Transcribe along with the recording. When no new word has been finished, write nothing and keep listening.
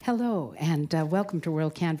Hello, and welcome to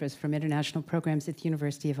WorldCanvass from International Programs at the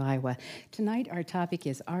University of Iowa. Tonight, our topic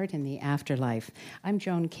is Art in the Afterlife. I'm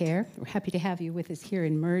Joan Kerr. We're happy to have you with us here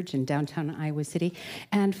in Merge in downtown Iowa City.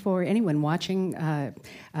 And for anyone watching our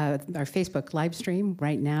Facebook live stream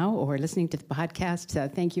right now or listening to the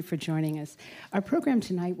podcast, thank you for joining us. Our program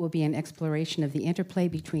tonight will be an exploration of the interplay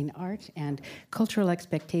between art and cultural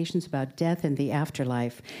expectations about death and the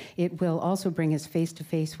afterlife. It will also bring us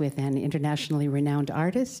face-to-face with an internationally renowned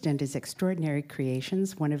artist and his extraordinary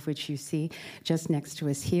creations, one of which you see just next to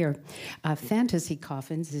us here. Fantasy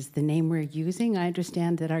coffins is the name we're using. I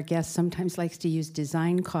understand that our guest sometimes likes to use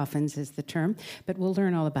design coffins as the term, but we'll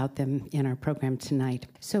learn all about them in our program tonight.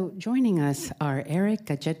 So joining us are Eric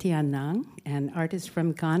Ajetianang, an artist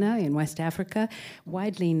from Ghana in West Africa,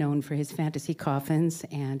 widely known for his fantasy coffins.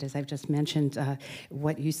 And as I've just mentioned,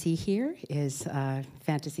 what you see here is a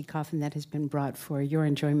fantasy coffin that has been brought for your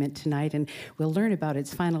enjoyment tonight, and we'll learn about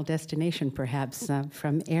its final destination, perhaps,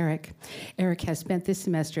 from Eric. Eric has spent this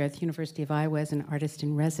semester at the University of Iowa as an artist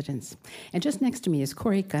in residence. And just next to me is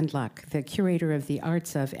Corey Gundlach, the curator of the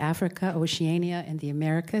arts of Africa, Oceania, and the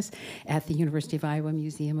Americas at the University of Iowa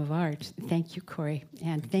Museum of Art. Thank you, Corey.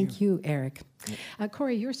 And thank you, Eric.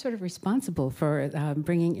 Corey, you're sort of responsible for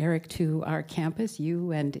bringing Eric to our campus.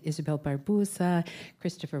 You and Isabel Barbusa,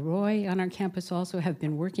 Christopher Roy on our campus also have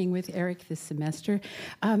been working with Eric this semester.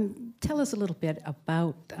 Tell us a little bit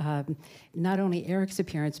about not only Eric's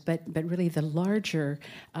appearance, but really the larger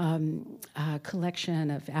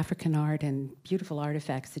collection of African art and beautiful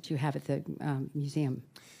artifacts that you have at the museum.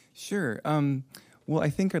 Sure. Well,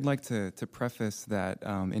 I think I'd like to preface that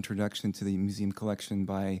introduction to the museum collection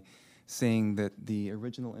by saying that the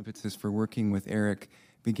original impetus for working with Eric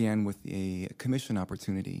began with a commission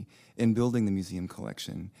opportunity in building the museum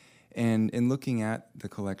collection. And in looking at the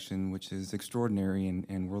collection, which is extraordinary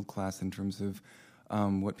and world-class in terms of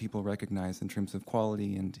what people recognize in terms of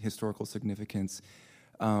quality and historical significance,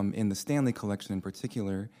 in the Stanley collection in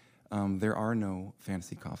particular, there are no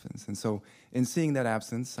fantasy coffins. And so in seeing that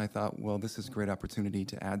absence, I thought, well, this is a great opportunity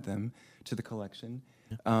to add them to the collection.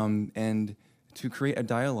 And to create a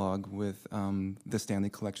dialogue with the Stanley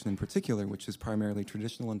collection in particular, which is primarily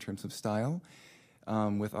traditional in terms of style,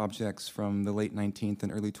 with objects from the late 19th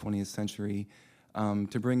and early 20th century,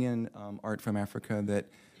 to bring in art from Africa that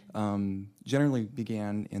generally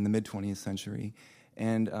began in the mid-20th century.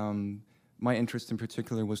 And my interest in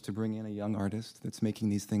particular was to bring in a young artist that's making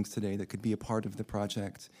these things today that could be a part of the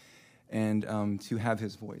project, and to have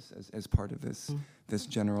his voice as part of this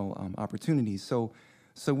general opportunity. So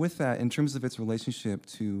with that, in terms of its relationship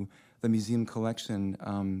to the museum collection,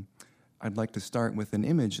 I'd like to start with an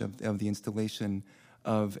image of the installation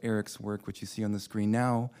of Eric's work, which you see on the screen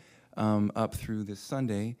now, up through this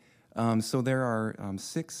Sunday. So there are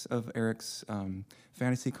 6 of Eric's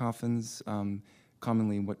fantasy coffins,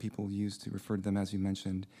 commonly what people use to refer to them, as you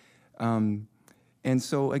mentioned. And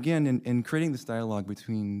so again, in creating this dialogue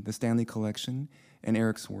between the Stanley collection and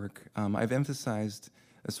Eric's work, I've emphasized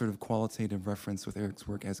a sort of qualitative reference with Eric's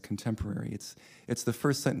work as contemporary. It's the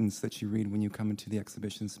first sentence that you read when you come into the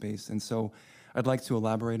exhibition space. And so I'd like to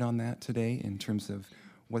elaborate on that today in terms of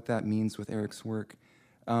what that means with Eric's work.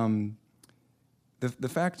 The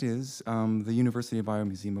fact is, the University of Iowa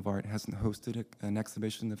Museum of Art hasn't hosted an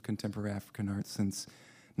exhibition of contemporary African art since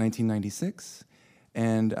 1996.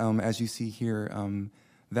 And as you see here,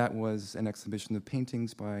 that was an exhibition of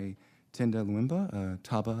paintings by Tinda Luimba, a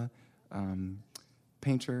Taba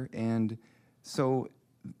painter. And so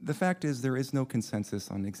the fact is there is no consensus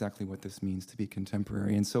on exactly what this means to be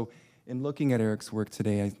contemporary. And so in looking at Eric's work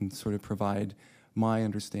today, I can sort of provide my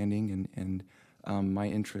understanding and my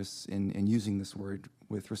interests in using this word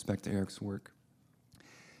with respect to Eric's work.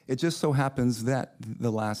 It just so happens that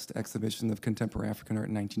the last exhibition of contemporary African art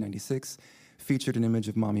in 1996 featured an image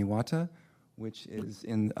of Mami Wata, which is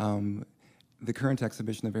in the current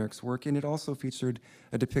exhibition of Eric's work, and it also featured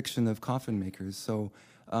a depiction of coffin makers. So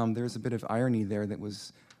there's a bit of irony there that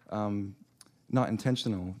was not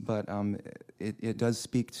intentional, but it does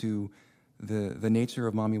speak to the nature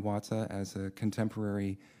of Mami Wata as a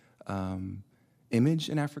contemporary image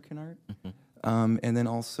in African art, and then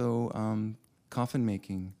also coffin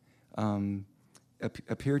making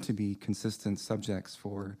appear to be consistent subjects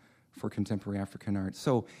for contemporary African art.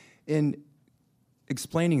 So in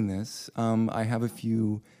explaining this, I have a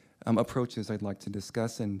few approaches I'd like to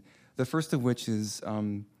discuss, and the first of which is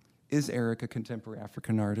Eric a contemporary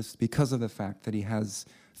African artist because of the fact that he has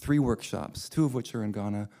 3 workshops, 2 of which are in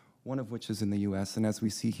Ghana, 1 of which is in the US, and as we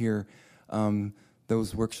see here,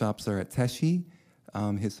 those workshops are at Teshi,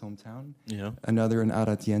 his hometown, another in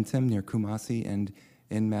Aratientem near Kumasi, and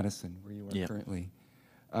in Madison, where you are currently.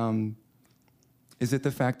 Is it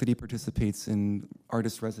the fact that he participates in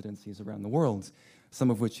artist residencies around the world,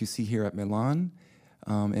 some of which you see here at Milan,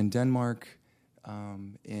 in Denmark,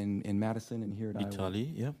 in Madison, and here at Iowa?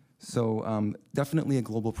 Italy, yeah. So definitely a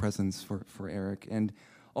global presence for Eric. And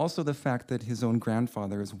also the fact that his own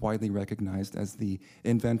grandfather is widely recognized as the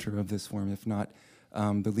inventor of this form, if not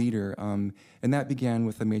the leader. And that began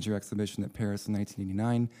with a major exhibition at Paris in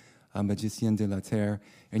 1989, Magicien de la Terre.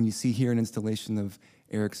 And you see here an installation of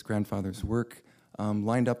Eric's grandfather's work,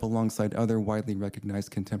 lined up alongside other widely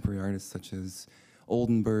recognized contemporary artists such as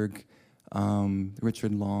Oldenburg,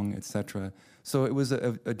 Richard Long, etc. So it was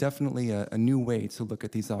definitely a new way to look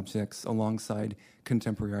at these objects alongside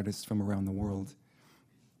contemporary artists from around the world.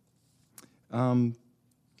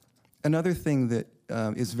 Another thing that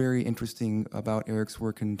is very interesting about Eric's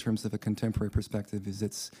work in terms of a contemporary perspective is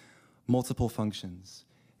its multiple functions.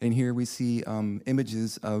 And here we see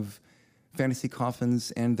images of fantasy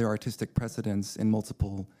coffins and their artistic precedents in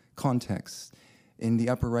multiple contexts. In the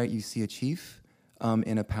upper right, you see a chief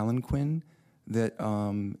in a palanquin that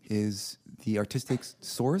is the artistic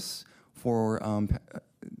source for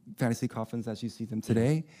fantasy coffins as you see them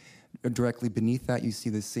today. Directly beneath that, you see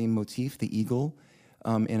the same motif, the eagle,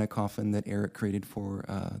 in a coffin that Eric created for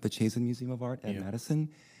the Chazen Museum of Art at Madison.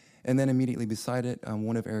 And then immediately beside it,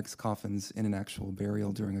 one of Eric's coffins in an actual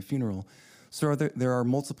burial during a funeral. So there are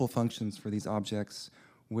multiple functions for these objects,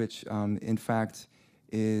 which in fact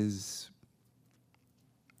is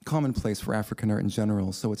commonplace for African art in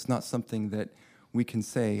general. So it's not something that we can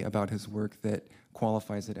say about his work that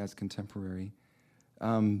qualifies it as contemporary.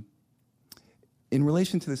 In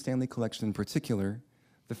relation to the Stanley Collection in particular,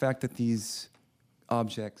 the fact that these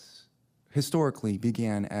objects historically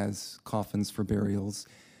began as coffins for burials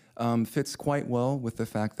fits quite well with the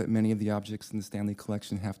fact that many of the objects in the Stanley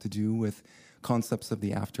Collection have to do with concepts of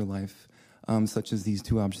the afterlife, such as these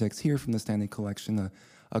two objects here from the Stanley Collection,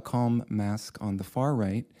 a calm mask on the far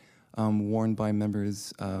right, worn by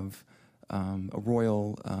members of a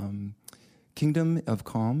royal kingdom of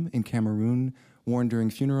Calm in Cameroon, worn during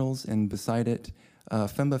funerals, and beside it, a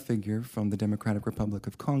Femba figure from the Democratic Republic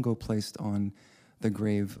of Congo placed on the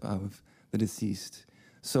grave of the deceased.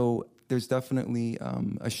 So there's definitely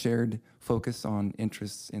a shared focus on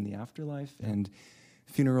interests in the afterlife and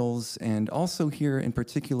funerals, and also here in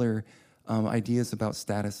particular, ideas about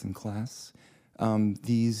status and class.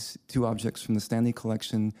 These two objects from the Stanley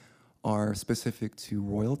Collection are specific to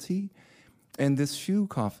royalty, and this shoe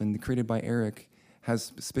coffin created by Eric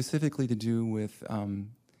has specifically to do with,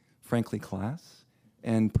 frankly, class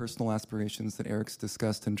and personal aspirations that Eric's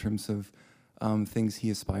discussed in terms of things he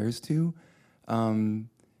aspires to.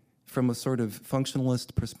 From a sort of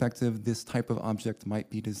functionalist perspective, this type of object might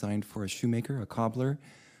be designed for a shoemaker, a cobbler,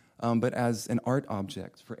 but as an art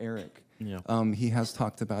object for Eric, he has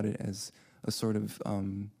talked about it as a sort of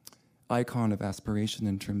icon of aspiration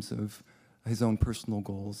in terms of his own personal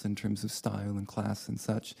goals, in terms of style and class and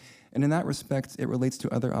such. And in that respect, it relates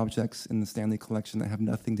to other objects in the Stanley Collection that have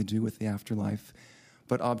nothing to do with the afterlife,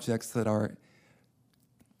 but objects that are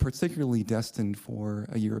particularly destined for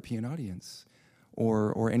a European audience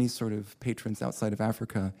or any sort of patrons outside of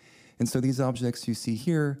Africa. And so these objects you see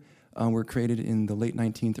here were created in the late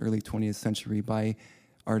 19th, early 20th century by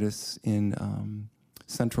artists in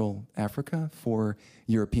Central Africa for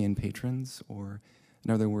European patrons, or in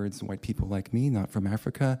other words, white people like me, not from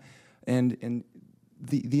Africa. And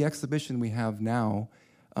the exhibition we have now,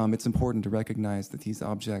 it's important to recognize that these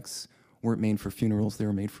objects weren't made for funerals, they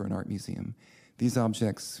were made for an art museum. These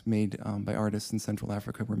objects made by artists in Central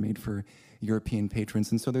Africa were made for European patrons.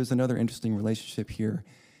 And so there's another interesting relationship here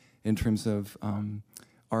in terms of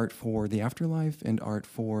art for the afterlife and art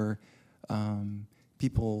for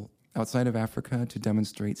people outside of Africa to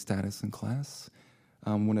demonstrate status and class.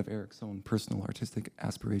 One of Eric's own personal artistic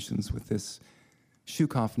aspirations with this shoe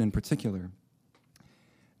coffin in particular.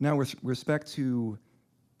 Now, with respect to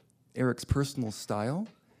Eric's personal style,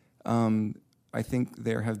 I think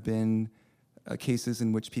there have been cases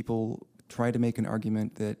in which people try to make an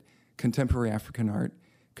argument that contemporary African art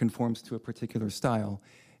conforms to a particular style.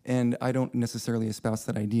 And I don't necessarily espouse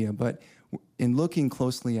that idea, but in looking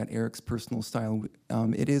closely at Eric's personal style,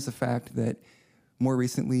 it is a fact that more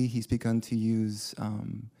recently he's begun to use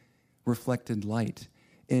reflected light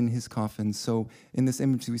in his coffin. So in this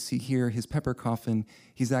image we see here, his pepper coffin,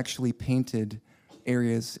 he's actually painted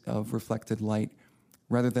areas of reflected light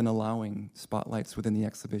rather than allowing spotlights within the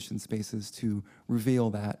exhibition spaces to reveal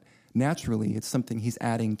that. Naturally, it's something he's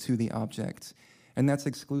adding to the object. And that's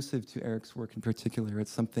exclusive to Eric's work in particular.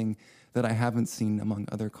 It's something that I haven't seen among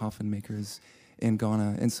other coffin makers in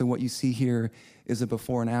Ghana. And so what you see here is a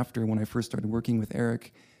before and after when I first started working with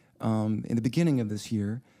Eric in the beginning of this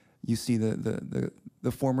year. You see the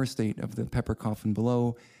former state of the pepper coffin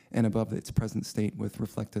below and above its present state with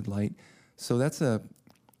reflected light. So that's a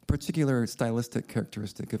particular stylistic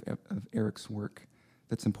characteristic of Eric's work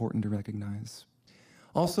that's important to recognize.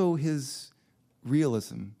 Also, his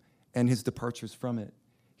realism and his departures from it.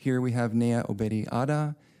 Here we have Nea Obedi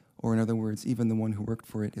Ada, or in other words, even the one who worked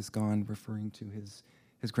for it is gone, referring to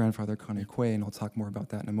his grandfather Kane Kwe, and I'll talk more about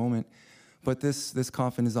that in a moment. But this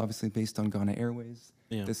coffin is obviously based on Ghana Airways,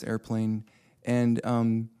 this airplane. And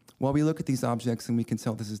while we look at these objects and we can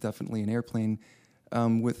tell this is definitely an airplane,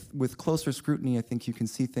 with closer scrutiny, I think you can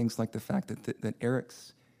see things like the fact that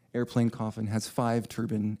Eric's airplane coffin has 5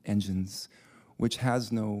 turbine engines, which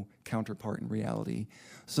has no counterpart in reality.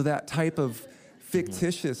 So that type of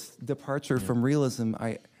fictitious departure from realism,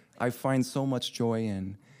 I find so much joy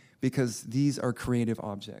in, because these are creative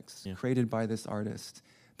objects created by this artist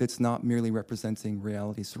that's not merely representing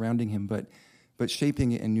reality surrounding him, but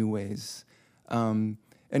shaping it in new ways. And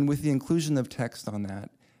with the inclusion of text on that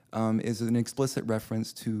is an explicit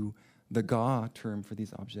reference to the Ga term for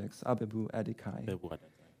these objects, abebu adikai,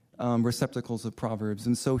 receptacles of proverbs.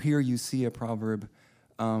 And so here you see a proverb,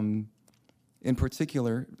 in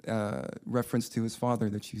particular, reference to his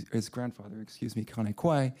father, his grandfather, Kane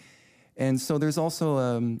Kwai. And so there's also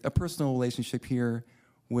a personal relationship here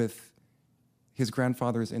with his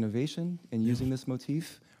grandfather's innovation in using this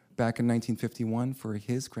motif back in 1951 for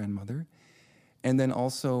his grandmother, and then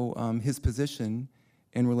also his position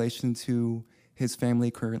in relation to his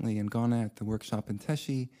family currently in Ghana at the workshop in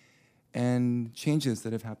Teshi, and changes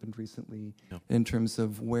that have happened recently in terms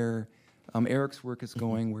of where Eric's work is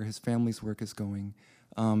going, where his family's work is going.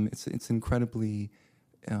 It's an incredibly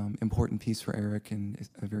important piece for Eric and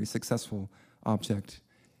a very successful object.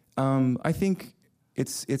 I think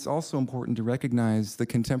it's also important to recognize the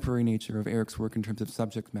contemporary nature of Eric's work in terms of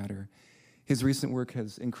subject matter. His recent work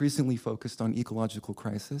has increasingly focused on ecological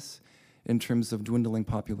crisis in terms of dwindling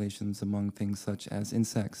populations among things such as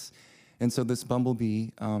insects. And so this bumblebee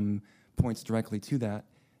points directly to that,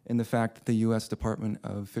 in the fact that the U.S. Department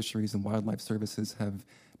of Fisheries and Wildlife Services have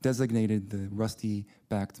designated the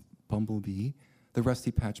rusty-patched bumblebee,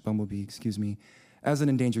 as an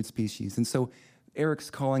endangered species. And so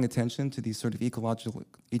Eric's calling attention to these sort of ecological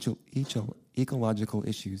issues,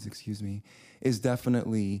 is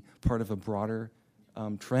definitely part of a broader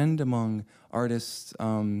trend among artists,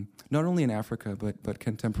 not only in Africa, but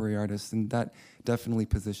contemporary artists, and that definitely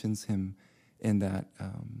positions him in that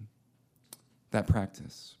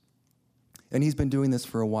practice. And he's been doing this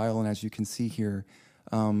for a while, and as you can see here,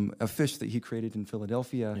 a fish that he created in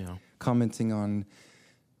Philadelphia, commenting on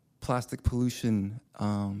plastic pollution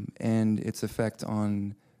and its effect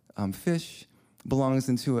on fish, belongs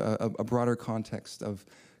into a broader context of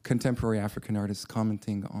contemporary African artists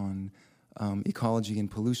commenting on ecology and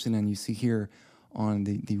pollution. And you see here on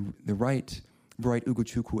the right, Bright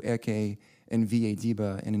Ugochukwu Eke and V.A.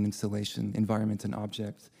 Diba in an installation, Environment and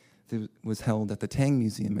Object, that was held at the Tang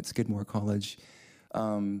Museum at Skidmore College,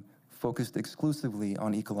 focused exclusively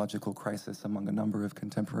on ecological crisis among a number of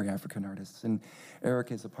contemporary African artists. And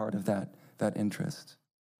Eric is a part of that interest.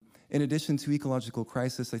 In addition to ecological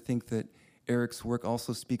crisis, I think that Eric's work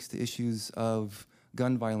also speaks to issues of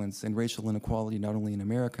gun violence and racial inequality, not only in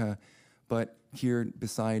America, but here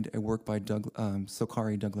beside a work by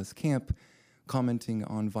Sokari Douglas Camp, commenting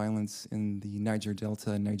on violence in the Niger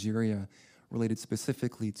Delta in Nigeria, related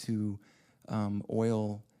specifically to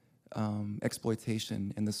oil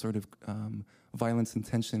exploitation and the sort of violence and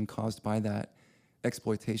tension caused by that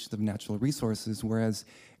exploitation of natural resources, whereas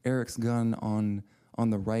Eric's gun on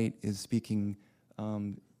the right is speaking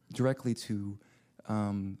directly to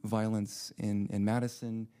violence in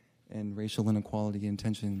Madison and racial inequality and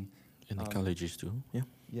tension. In the colleges too, yeah.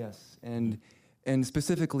 Yes, and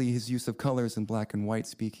specifically his use of colors in black and white,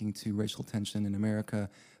 speaking to racial tension in America.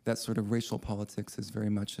 That sort of racial politics is very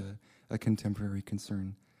much a contemporary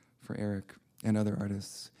concern for Eric and other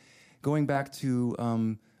artists. Going back to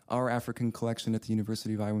our African collection at the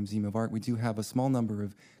University of Iowa Museum of Art, we do have a small number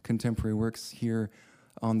of contemporary works here.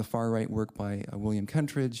 On the far right, work by William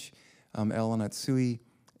Kentridge, El Anatsui,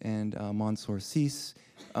 and Mansour Sis.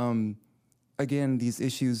 Again, these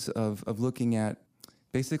issues of looking at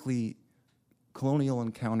basically colonial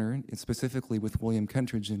encounter, and specifically with William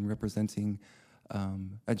Kentridge in representing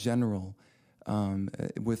a general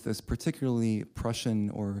with this particularly Prussian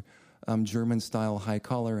or German-style high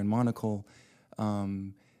collar and monocle.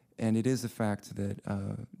 And it is a fact that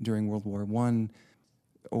during World War I,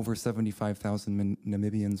 over 75,000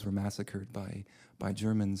 Namibians were massacred by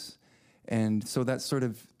Germans. And so that sort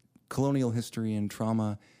of colonial history and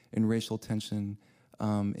trauma and racial tension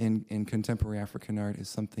in contemporary African art is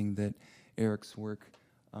something that Eric's work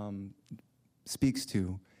speaks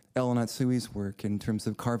to. El Natsui's work in terms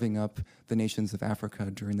of carving up the nations of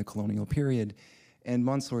Africa during the colonial period, and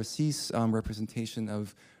Mansour Sy's representation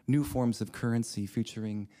of new forms of currency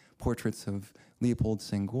featuring portraits of Leopold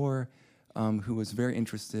Senghor, who was very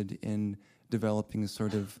interested in developing a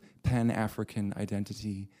sort of pan-African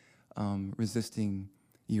identity, resisting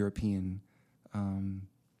European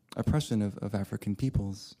oppression of African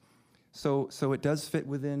peoples. So it does fit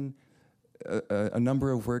within a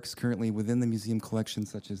number of works currently within the museum collection,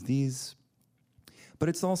 such as these. But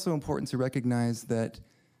it's also important to recognize that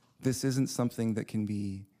this isn't something that can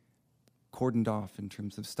be cordoned off in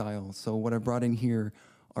terms of style. So what I brought in here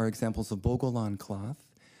are examples of Bogolan cloth.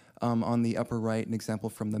 On the upper right, an example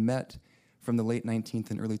from the Met from the late 19th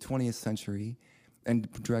and early 20th century.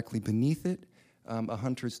 And directly beneath it, a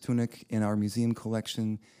hunter's tunic in our museum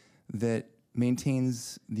collection that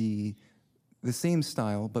maintains the same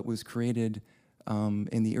style, but was created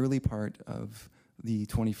in the early part of the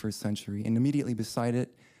 21st century. And immediately beside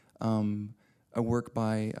it, a work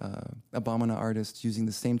by a Bamana artist using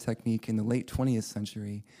the same technique in the late 20th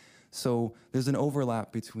century. So there's an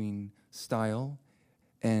overlap between style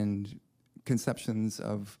and conceptions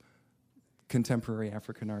of contemporary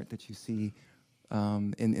African art that you see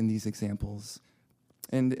in these examples.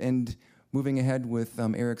 And moving ahead with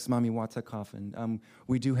Eric's Mami Wata coffin,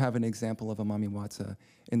 we do have an example of a Mami Wata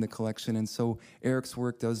in the collection. And so Eric's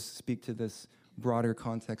work does speak to this broader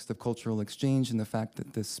context of cultural exchange and the fact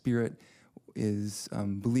that the spirit is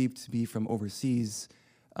believed to be from overseas.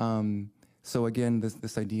 So again,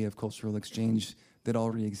 this idea of cultural exchange that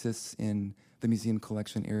already exists in the museum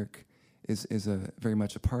collection, Eric is very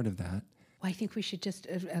much a part of that. Well, I think we should just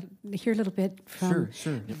hear a little bit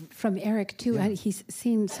from Eric, too. Yeah. He's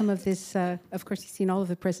seen some of this, of course, he's seen all of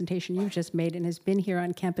the presentation you've just made and has been here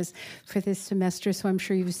on campus for this semester, so I'm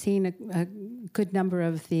sure you've seen a good number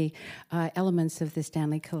of the elements of the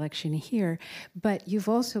Stanley collection here. But you've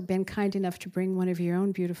also been kind enough to bring one of your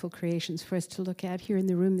own beautiful creations for us to look at here in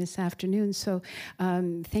the room this afternoon. So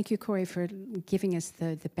thank you, Corey, for giving us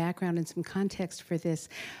the background and some context for this.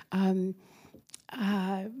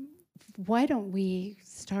 Why don't we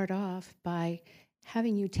start off by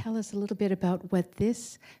having you tell us a little bit about what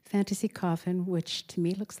this fantasy coffin, which to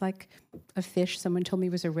me looks like a fish, someone told me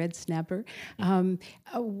was a red snapper.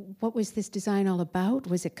 What was this design all about?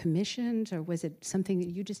 Was it commissioned, or was it something that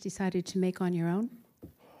you just decided to make on your own?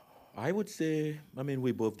 I would say,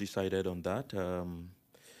 we both decided on that.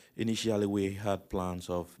 Initially, we had plans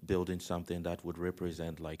of building something that would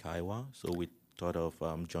represent like Iowa. So we thought of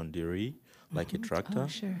John Deere, like a tractor. Oh,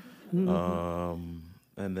 sure.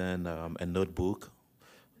 And then a notebook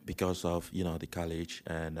because of the college,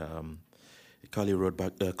 and Corey wrote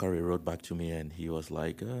back to me, and he was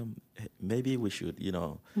like, maybe we should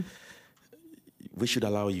we should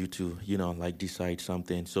allow you to decide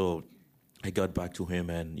something. So I got back to him,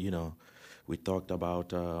 and we talked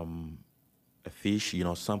about a fish,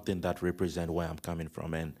 something that represents where I'm coming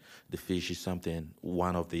from, and the fish is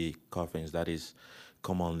one of the coffins that is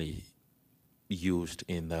commonly used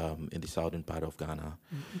in the southern part of Ghana.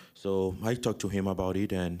 Mm-hmm. So I talked to him about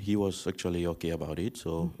it, and he was actually okay about it.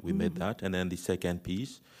 So we made that. And then the second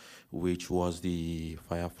piece, which was the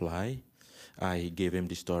firefly, I gave him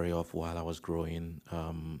the story of while I was growing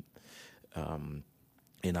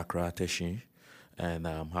in Accra, Teshi, and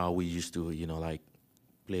how we used to,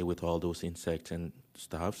 play with all those insects and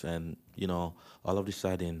stuff. And, all of a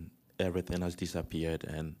sudden, everything has disappeared.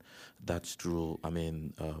 And that's true.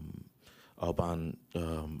 Urban,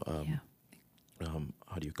 how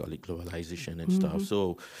do you call it, globalization and stuff.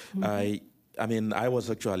 So I was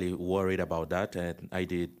actually worried about that, and I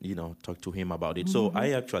did, talk to him about it. So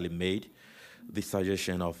I actually made the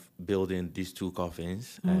suggestion of building these two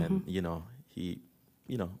coffins, and, he,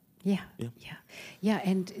 Yeah,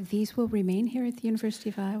 and these will remain here at the University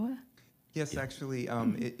of Iowa? Yes, actually,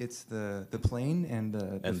 it's the plane and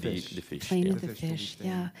the fish. The fish. Plane and the fish,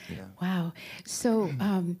 yeah. Wow. So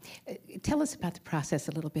tell us about the process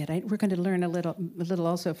a little bit. We're going to learn a little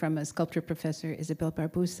also from a sculpture professor, Isabel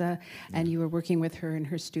Barbusa, and you were working with her and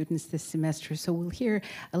her students this semester. So we'll hear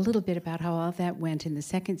a little bit about how all that went in the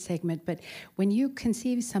second segment. But when you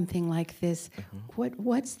conceive something like this,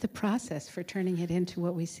 what's the process for turning it into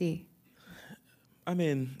what we see?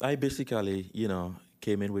 I basically,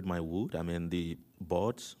 came in with my wood. The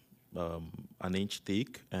boards, an inch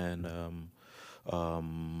thick and a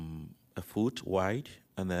foot wide,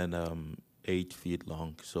 and then 8 feet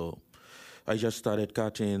long. So I just started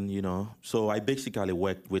cutting, So I basically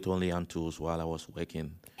worked with only hand tools while I was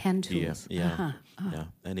working. Hand tools. Yeah, yeah.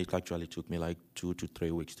 And it actually took me like 2 to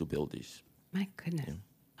 3 weeks to build this. My goodness.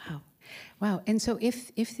 Yeah. Wow. Wow. And so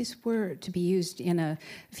if this were to be used in a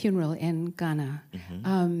funeral in Ghana,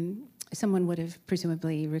 someone would have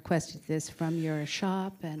presumably requested this from your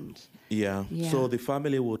shop and... Yeah. So the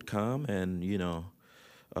family would come and,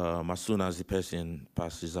 as soon as the person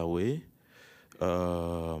passes away,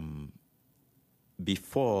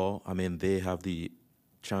 before, they have the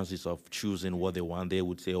chances of choosing what they want. They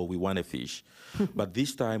would say, we want a fish. But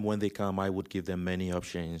this time when they come, I would give them many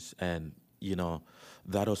options. And,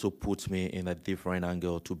 that also puts me in a different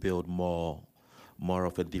angle to build more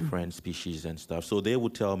of a different species and stuff. So they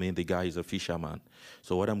would tell me the guy is a fisherman.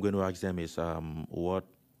 So what I'm going to ask them is, what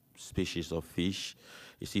species of fish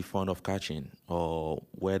is he fond of catching, or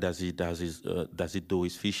where does he do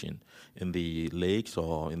his fishing, in the lakes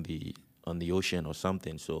or on the ocean or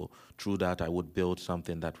something? So through that, I would build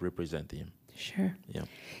something that represents him. Sure. Yeah.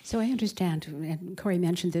 So I understand, and Corey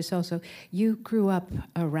mentioned this also, you grew up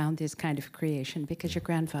around this kind of creation because your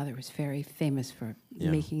grandfather was very famous for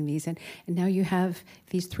making these, and now you have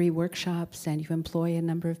these 3 workshops, and you employ a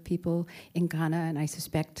number of people in Ghana, and I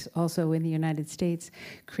suspect also in the United States,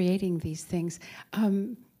 creating these things.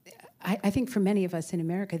 I think for many of us in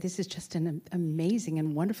America, this is just an amazing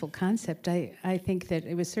and wonderful concept. I think that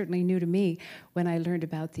it was certainly new to me when I learned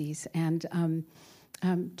about these. And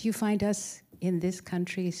do you find us in this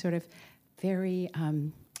country sort of very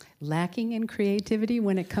lacking in creativity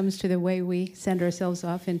when it comes to the way we send ourselves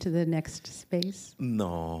off into the next space?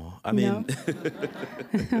 No. I mean,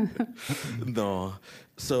 no.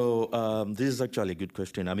 So this is actually a good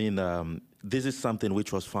question. I mean, this is something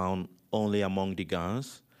which was found only among the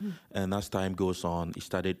Ghanaians. And as time goes on, it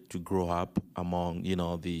started to grow up among,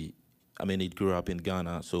 it grew up in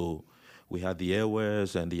Ghana. So we had the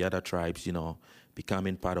Airways and the other tribes,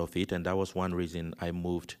 becoming part of it. And that was one reason I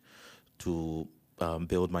moved to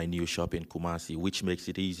build my new shop in Kumasi, which makes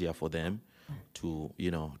it easier for them to,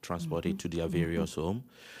 transport it to their various home.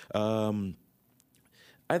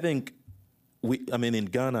 I think in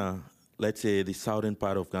Ghana, let's say the southern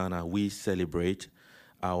part of Ghana, we celebrate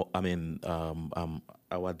our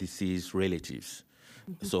deceased relatives.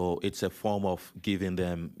 So it's a form of giving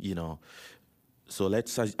them, So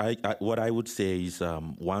what I would say is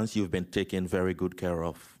once you've been taken very good care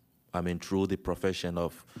of, through the profession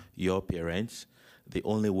of your parents, the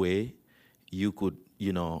only way you could,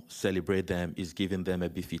 celebrate them is giving them a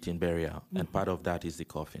befitting burial. And part of that is the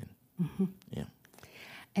coffin. Yeah.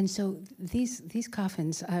 And so these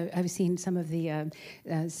coffins, I've seen some of the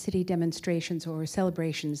city demonstrations or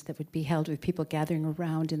celebrations that would be held with people gathering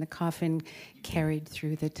around in the coffin carried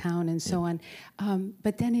through the town and so on.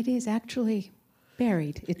 But then it is actually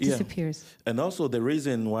buried. It disappears. And also the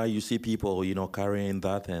reason why you see people, carrying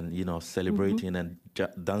that and, celebrating and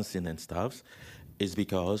dancing and stuff is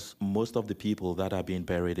because most of the people that are being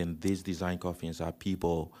buried in these design coffins are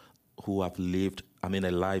people who have lived, a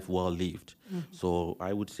life well lived. So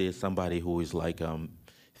I would say somebody who is like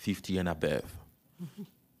 50 and above.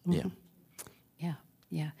 Yeah.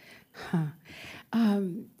 Yeah. Huh.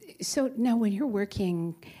 So now when you're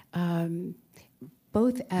working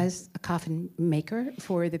both as a coffin maker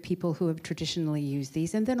for the people who have traditionally used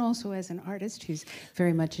these, and then also as an artist who's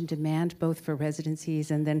very much in demand, both for residencies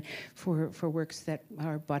and then for works that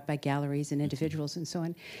are bought by galleries and individuals and so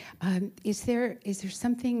on. Is there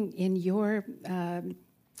something in your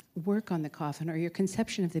work on the coffin or your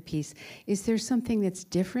conception of the piece? Is there something that's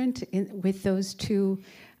different with those two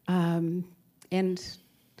end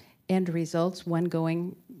results, one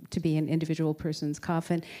going to be an individual person's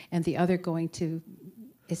coffin and the other going to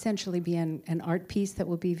essentially be an art piece that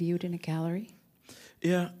will be viewed in a gallery?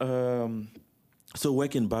 Yeah. So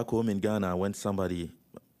working back home in Ghana, when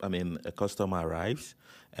a customer arrives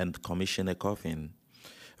and commission a coffin,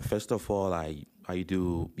 first of all, I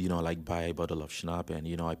do, buy a bottle of schnapps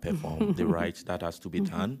and, I perform the rites that has to be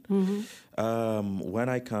done. When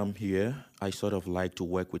I come here, I sort of like to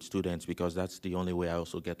work with students because that's the only way I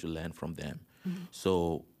also get to learn from them.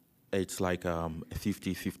 So it's like a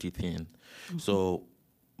 50-50 thing. So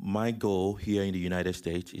my goal here in the United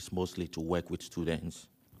States is mostly to work with students.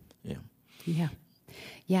 Yeah.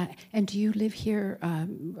 And do you live here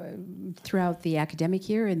throughout the academic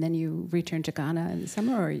year and then you return to Ghana in the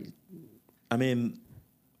summer? Or?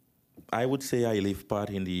 I would say I live part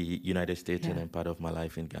in the United States and then part of my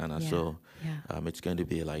life in Ghana. So it's going to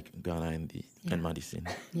be like Ghana and Madison.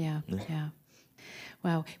 Yeah.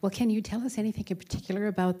 Wow. Well, can you tell us anything in particular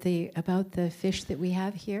about the fish that we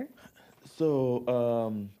have here? So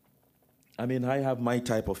I mean, I have my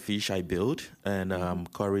type of fish I build, and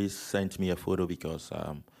Corey sent me a photo because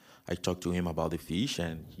I talked to him about the fish,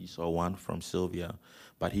 and he saw one from Sylvia,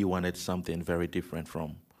 but he wanted something very different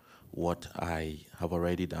from what I have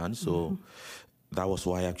already done. So that was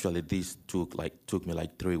why actually this took me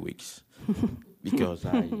like 3 weeks. Because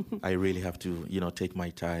I really have to, take my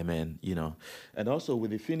time and, and also with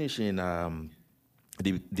the finishing,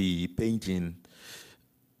 the painting,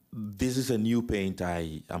 this is a new paint.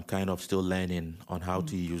 I'm kind of still learning on how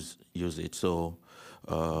to use it. So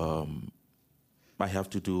I have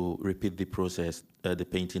to repeat the process, the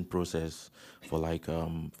painting process for like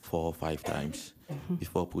 4 or 5 times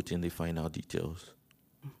before putting the final details.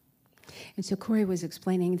 And so Corey was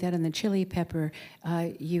explaining that in the chili pepper,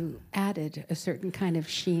 you added a certain kind of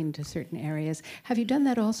sheen to certain areas. Have you done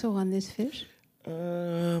that also on this fish?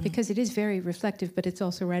 Because it is very reflective, but it's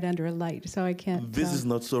also right under a light, so I can't. This is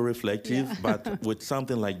not so reflective, but with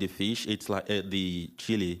something like the fish, it's like the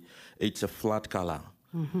chili, it's a flat color.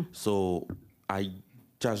 So I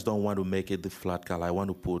just don't want to make it the flat color. I want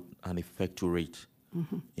to put an effect to it.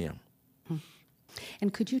 Yeah.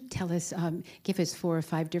 And could you tell us, give us 4 or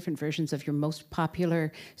 5 different versions of your most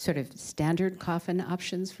popular sort of standard coffin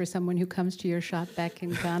options for someone who comes to your shop back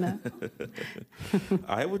in Ghana?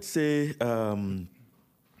 I would say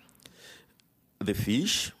the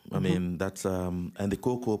fish. I mean, that's and the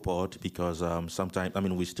cocoa pot, because sometimes, I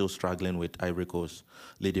mean, we're still struggling with Ivory Coast,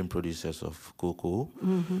 leading producers of cocoa.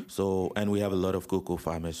 So, and we have a lot of cocoa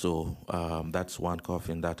farmers. So that's one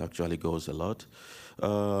coffin that actually goes a lot.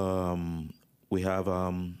 We have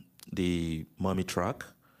the mummy truck,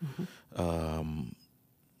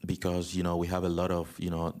 because we have a lot of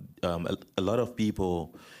a lot of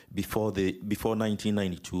people before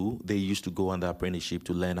 1992 they used to go under apprenticeship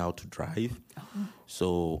to learn how to drive.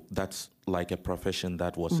 So that's like a profession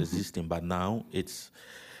that was existing, but now it's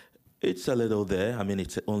a little there. I mean,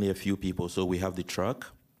 it's only a few people. So we have the truck.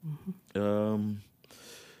 What?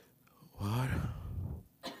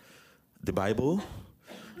 The Bible.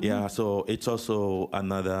 Yeah, so it's also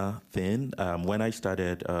another thing. When I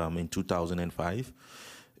started in 2005,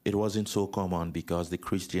 it wasn't so common because the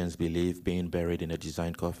Christians believe being buried in a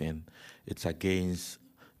designed coffin, it's against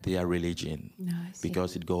their religion,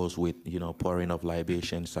 because it goes with, pouring of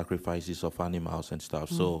libation, sacrifices of animals and stuff.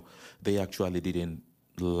 So they actually didn't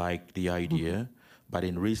like the idea. But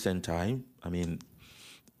in recent time, I mean,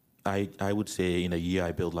 I would say in a year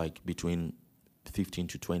I built like between 15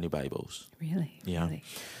 to 20 Bibles. Really? Yeah. Really?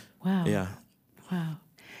 Wow. Yeah. Wow.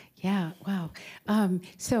 Yeah, wow.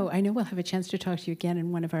 So I know we'll have a chance to talk to you again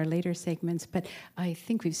in one of our later segments, but I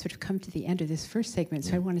think we've sort of come to the end of this first segment,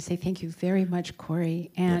 so I want to say thank you very much,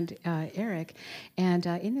 Corey and Eric. And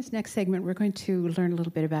in this next segment, we're going to learn a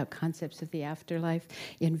little bit about concepts of the afterlife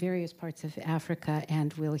in various parts of Africa,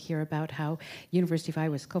 and we'll hear about how University of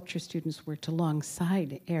Iowa sculpture students worked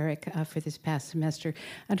alongside Eric for this past semester,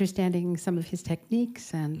 understanding some of his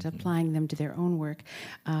techniques and applying them to their own work.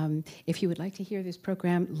 If you would like to hear this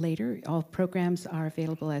program later, all programs are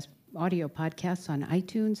available as audio podcasts on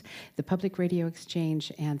iTunes, the Public Radio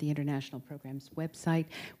Exchange, and the International Programs website,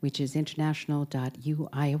 which is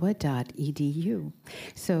international.uiowa.edu.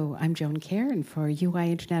 So I'm Joan Kerr, and for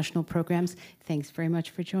UI International Programs, thanks very much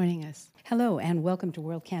for joining us. Hello, and welcome to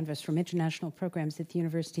WorldCanvass from International Programs at the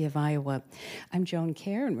University of Iowa. I'm Joan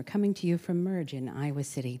Kerr, and we're coming to you from Merge in Iowa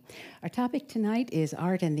City. Our topic tonight is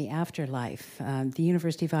Art and the Afterlife. The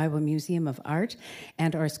University of Iowa Museum of Art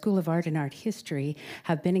and our School of Art and Art History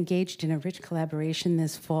have been engaged in a rich collaboration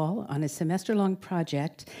this fall on a semester-long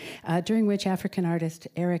project during which African artist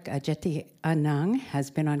Eric Ajeti Anang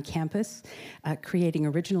has been on campus creating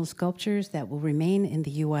original sculptures that will remain in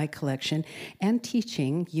the UI collection and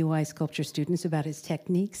teaching UI sculpture students about his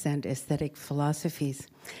techniques and aesthetic philosophies.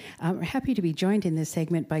 We're happy to be joined in this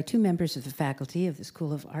segment by 2 members of the faculty of the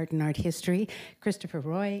School of Art and Art History, Christopher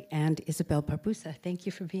Roy and Isabel Barbusa. Thank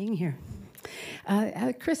you for being here.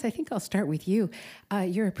 Chris, I think I'll start with you.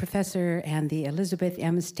 You're a professor and the Elizabeth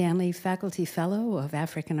M. Stanley Faculty Fellow of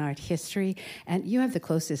African Art History, and you have the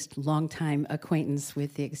closest longtime acquaintance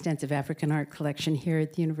with the extensive African art collection here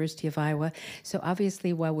at the University of Iowa. So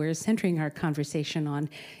obviously, while we're centering our conversation on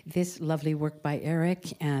this lovely work by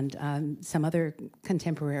Eric and some other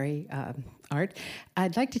contemporary art,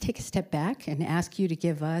 I'd like to take a step back and ask you to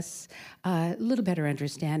give us a little better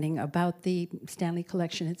understanding about the Stanley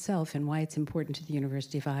Collection itself and why it's important to the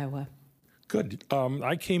University of Iowa. Good.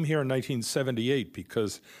 I came here in 1978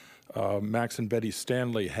 because Max and Betty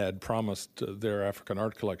Stanley had promised their African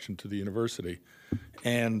art collection to the university.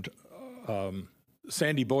 And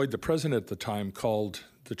Sandy Boyd, the president at the time, called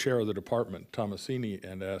the chair of the department, Tomasini,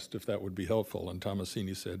 and asked if that would be helpful. And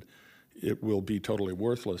Tomasini said, it will be totally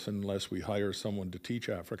worthless unless we hire someone to teach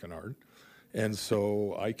African art. And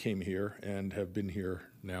so I came here and have been here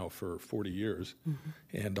now for 40 years,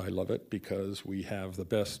 and I love it because we have the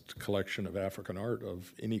best collection of African art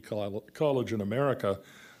of any college in America,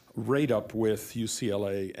 right up with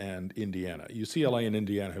UCLA and Indiana. UCLA and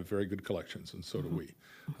Indiana have very good collections, and so do we.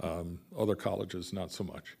 Other colleges, not so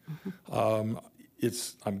much.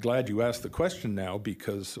 I'm glad you asked the question now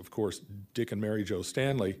because, of course, Dick and Mary Jo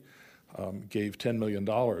Stanley gave $10 million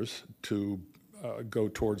to go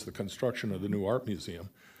towards the construction of the new art museum,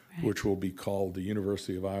 which will be called the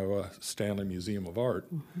University of Iowa Stanley Museum of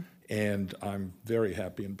Art. And I'm very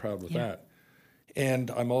happy and proud with that. And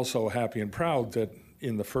I'm also happy and proud that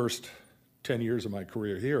in the first 10 years of my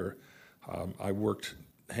career here, I worked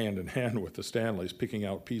hand in hand with the Stanleys, picking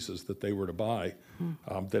out pieces that they were to buy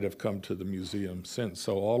that have come to the museum since.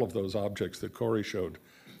 So all of those objects that Corey showed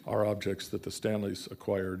are objects that the Stanleys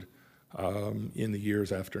acquired in the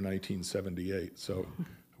years after 1978. So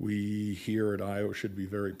we here at Iowa should be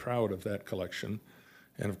very proud of that collection.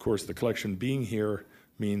 And of course, the collection being here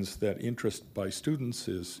means that interest by students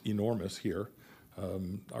is enormous here.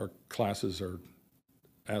 Our classes are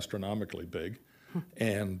astronomically big,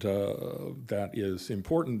 and that is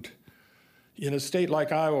important. In a state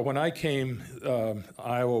like Iowa, when I came,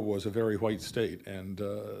 Iowa was a very white state, and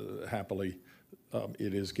happily,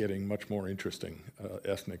 it is getting much more interesting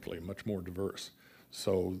ethnically, much more diverse.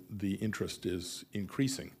 So the interest is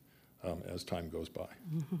increasing as time goes by.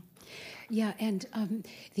 Yeah, and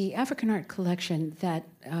the African art collection that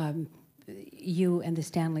you and the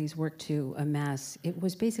Stanleys worked to amass, it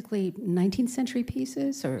was basically 19th century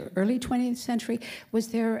pieces or early 20th century. Was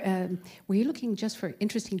there, were you looking just for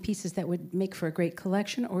interesting pieces that would make for a great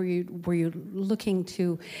collection, or were you looking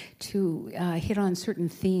to hit on certain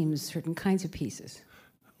themes, certain kinds of pieces?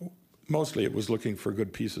 Mostly it was looking for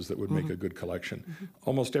good pieces that would make a good collection.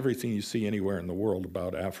 Almost everything you see anywhere in the world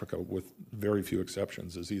about Africa, with very few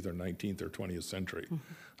exceptions, is either 19th or 20th century.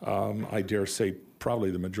 I dare say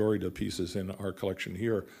probably the majority of the pieces in our collection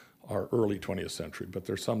here are early 20th century, but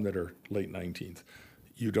there's some that are late 19th.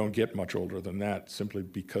 You don't get much older than that simply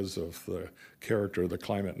because of the character of the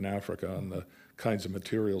climate in Africa and the kinds of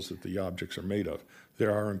materials that the objects are made of.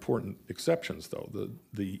 There are important exceptions, though.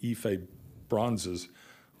 The Ife bronzes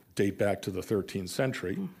date back to the 13th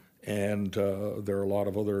century, and there are a lot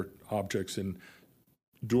of other objects in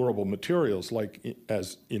durable materials, like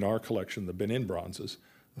as in our collection, the Benin bronzes,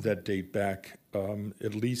 that date back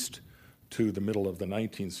at least to the middle of the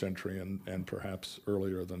 19th century and perhaps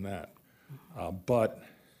earlier than that. But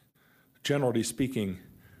generally speaking,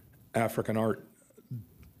 African art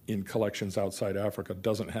in collections outside Africa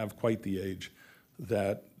doesn't have quite the age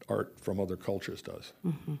that art from other cultures does.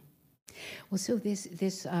 Well, so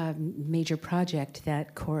this major project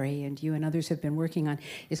that Corey and you and others have been working on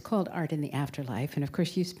is called Art in the Afterlife. And of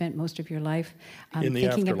course, you spent most of your life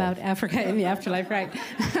thinking about Africa in the afterlife, right?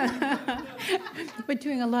 But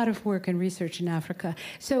doing a lot of work and research in Africa.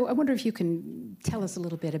 So I wonder if you can tell us a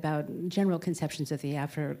little bit about general conceptions of the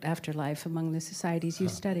afterlife among the societies you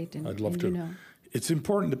studied. I'd love to. You know. It's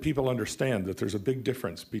important that people understand that there's a big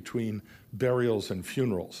difference between burials and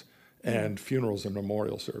funerals and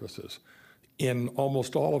memorial services. In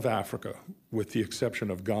almost all of Africa, with the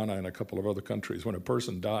exception of Ghana and a couple of other countries, when a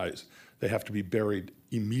person dies, they have to be buried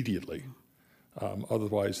immediately.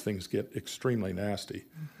 Otherwise, things get extremely nasty.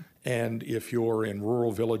 And if you're in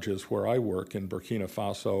rural villages where I work, in Burkina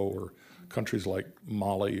Faso or countries like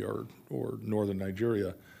Mali or northern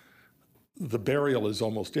Nigeria, the burial is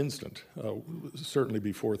almost instant, certainly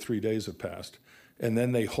before 3 days have passed. And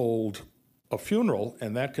then they hold a funeral,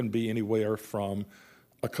 and that can be anywhere from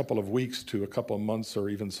a couple of weeks to a couple of months, or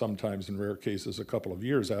even sometimes in rare cases a couple of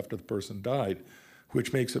years after the person died,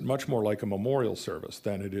 which makes it much more like a memorial service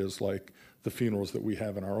than it is like the funerals that we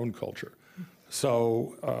have in our own culture.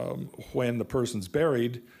 So when the person's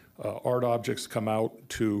buried, art objects come out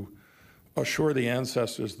to assure the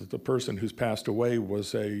ancestors that the person who's passed away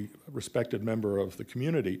was a respected member of the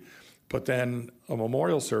community. But then a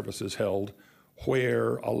memorial service is held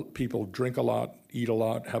where people drink a lot, eat a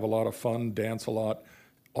lot, have a lot of fun, dance a lot,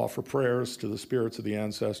 offer prayers to the spirits of the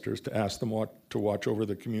ancestors to ask them to watch over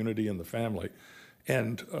the community and the family.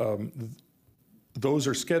 And those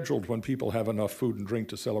are scheduled when people have enough food and drink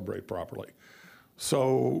to celebrate properly.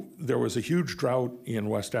 So there was a huge drought in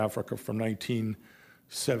West Africa from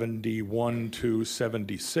 1971 to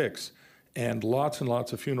 76, and lots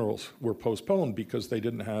of funerals were postponed because they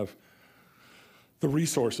didn't have the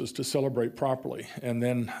resources to celebrate properly. And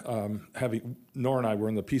then Nora and I were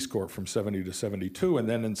in the Peace Corps from 70 to 72, and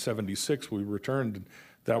then in 76 we returned.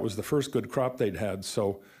 That was the first good crop they'd had,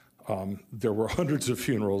 so There were hundreds of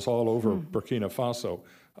funerals all over Burkina Faso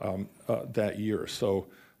that year. So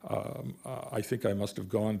I think I must have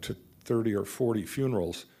gone to 30 or 40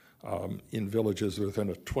 funerals in villages within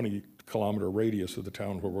a 20-kilometer radius of the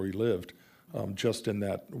town where we lived, just in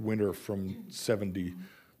that winter from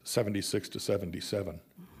 76 to 77.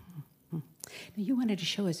 Now, you wanted to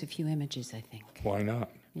show us a few images, I think. Why not?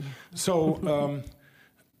 Yeah. So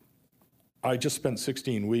I just spent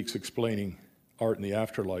 16 weeks explaining art in the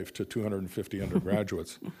afterlife to 250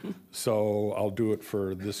 undergraduates. So I'll do it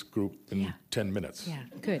for this group in 10 minutes. Yeah,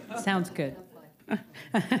 good. Sounds good.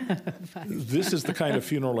 This is the kind of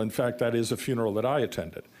funeral, in fact, that is a funeral that I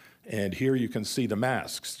attended. And here you can see the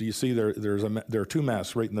masks. Do you see there are two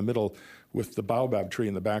masks right in the middle with the baobab tree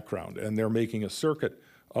in the background, and they're making a circuit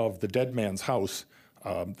of the dead man's house.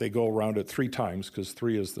 They go around it 3 times, because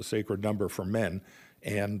 3 is the sacred number for men,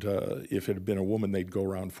 and if it had been a woman, they'd go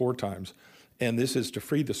around 4 times. And this is to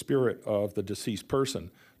free the spirit of the deceased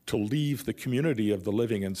person to leave the community of the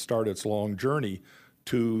living and start its long journey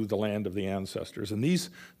to the land of the ancestors. And these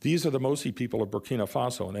are the Mosi people of Burkina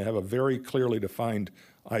Faso, and they have a very clearly defined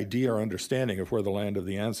idea or understanding of where the land of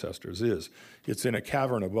the ancestors is. It's in a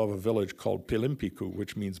cavern above a village called Pilimpiku,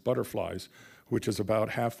 which means butterflies, which is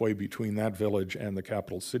about halfway between that village and the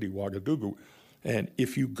capital city, Ouagadougou. And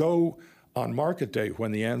if you go on market day,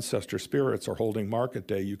 when the ancestor spirits are holding market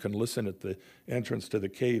day, you can listen at the entrance to the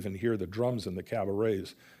cave and hear the drums and the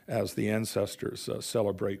cabarets as the ancestors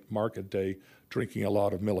celebrate market day, drinking a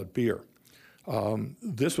lot of millet beer.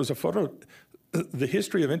 This was a photo. The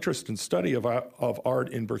history of interest and study of art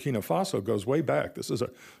in Burkina Faso goes way back. This is a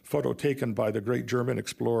photo taken by the great German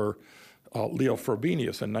explorer Leo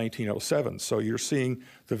Frobenius in 1907. So you're seeing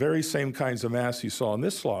the very same kinds of masks you saw on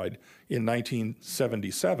this slide in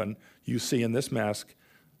 1977. You see in this mask,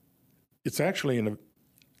 it's actually in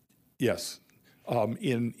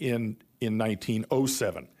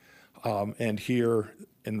 1907. And here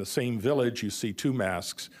in the same village, you see 2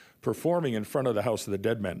 masks performing in front of the house of the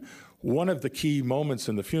dead men. One of the key moments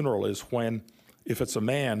in the funeral is when, if it's a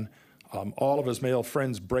man, all of his male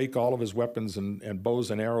friends break all of his weapons and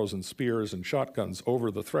bows and arrows and spears and shotguns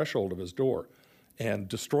over the threshold of his door and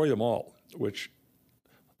destroy them all, which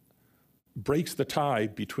breaks the tie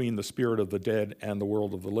between the spirit of the dead and the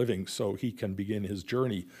world of the living, so he can begin his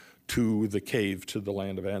journey to the cave, to the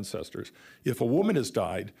land of ancestors. If a woman has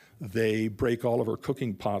died, they break all of her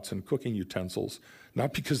cooking pots and cooking utensils,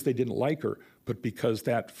 not because they didn't like her, but because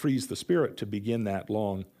that frees the spirit to begin that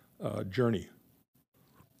long journey.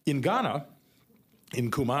 In Ghana, in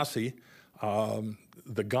Kumasi,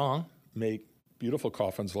 the Gang make beautiful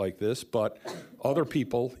coffins like this, but other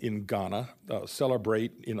people in Ghana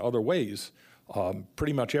celebrate in other ways.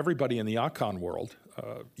 Pretty much everybody in the Akan world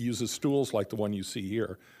uses stools like the one you see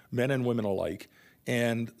here, men and women alike,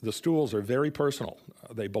 and the stools are very personal.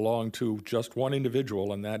 They belong to just one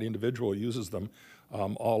individual, and that individual uses them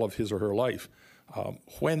all of his or her life.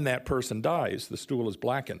 When that person dies, the stool is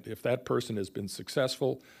blackened. If that person has been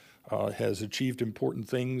successful, has achieved important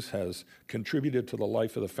things, has contributed to the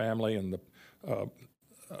life of the family and the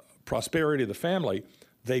prosperity of the family,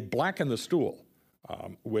 they blacken the stool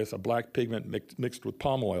with a black pigment mixed with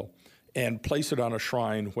palm oil and place it on a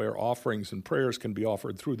shrine where offerings and prayers can be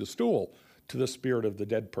offered through the stool to the spirit of the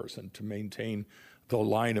dead person to maintain the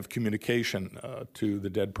line of communication to the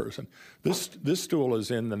dead person. This stool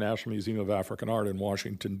is in the National Museum of African Art in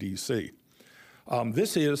Washington, D.C.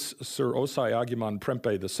 This is Sir Osai Agyemang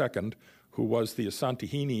Prempeh II, who was the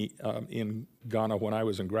Asantehene in Ghana when I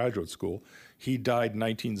was in graduate school. He died in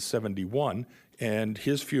 1971, and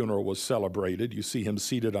his funeral was celebrated. You see him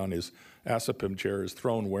seated on his asapim chair, his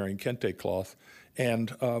throne, wearing kente cloth.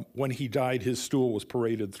 And when he died, his stool was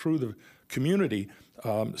paraded through the community,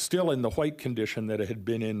 still in the white condition that it had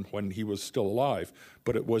been in when he was still alive.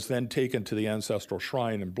 But it was then taken to the ancestral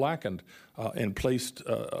shrine and blackened and placed,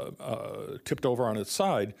 tipped over on its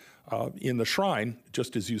side in the shrine,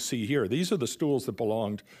 just as you see here. These are the stools that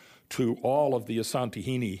belonged to all of the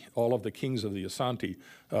Asantehene, all of the kings of the Asante,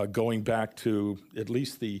 going back to at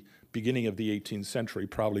least the beginning of the 18th century,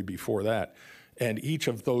 probably before that. And each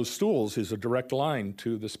of those stools is a direct line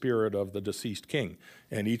to the spirit of the deceased king.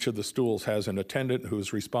 And each of the stools has an attendant who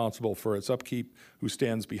is responsible for its upkeep, who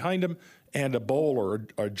stands behind him, and a bowl or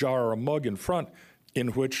a jar or a mug in front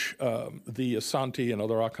in which the Asante and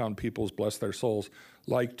other Akan peoples, bless their souls,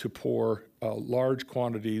 like to pour large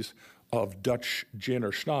quantities of Dutch gin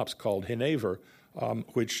or schnapps called Jenever,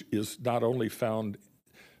 which is not only found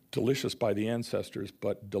delicious by the ancestors,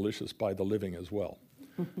 but delicious by the living as well.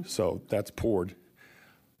 So that's poured.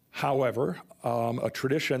 However, a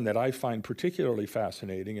tradition that I find particularly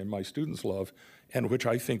fascinating and my students love, and which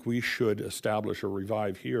I think we should establish or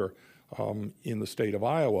revive here in the state of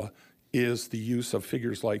Iowa, is the use of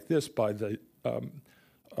figures like this by the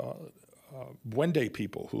Wende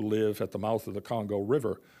people who live at the mouth of the Congo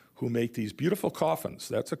River, who make these beautiful coffins.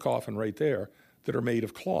 That's a coffin right there, that are made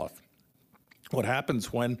of cloth. What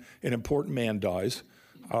happens when an important man dies,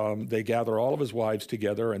 they gather all of his wives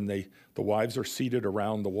together, and the wives are seated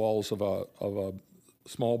around the walls of a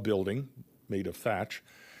small building made of thatch,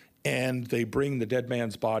 and they bring the dead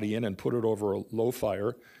man's body in and put it over a low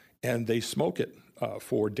fire, and they smoke it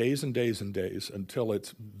for days and days and days until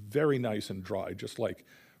it's very nice and dry, just like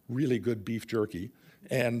really good beef jerky.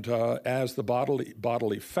 And as the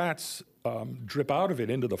bodily fats drip out of it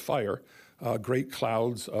into the fire, great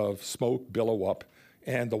clouds of smoke billow up,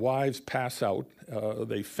 and the wives pass out.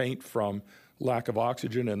 They faint from lack of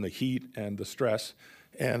oxygen and the heat and the stress,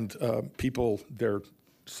 and people, their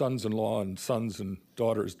sons-in-law and sons and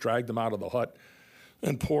daughters, drag them out of the hut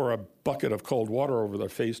and pour a bucket of cold water over their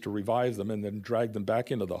face to revive them, and then drag them back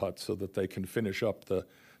into the hut so that they can finish up the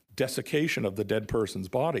desiccation of the dead person's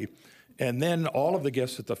body. And then all of the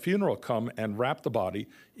guests at the funeral come and wrap the body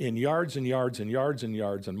in yards and yards and yards and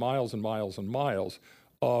yards and miles and miles and miles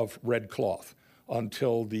of red cloth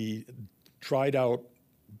until the dried out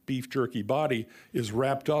beef jerky body is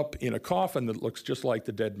wrapped up in a coffin that looks just like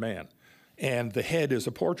the dead man. And the head is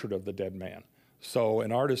a portrait of the dead man. So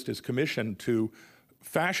an artist is commissioned to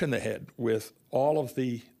fashion the head with all of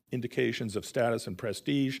the indications of status and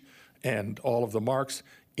prestige and all of the marks,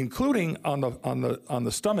 including on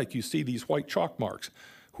the stomach. You see these white chalk marks,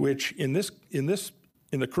 which in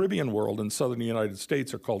the Caribbean world in southern United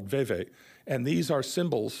States are called veve, and these are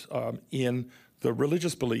symbols in the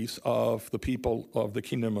religious beliefs of the people of the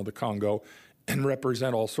Kingdom of the Congo, and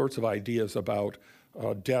represent all sorts of ideas about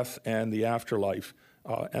death and the afterlife,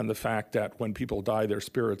 and the fact that when people die, their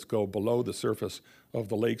spirits go below the surface of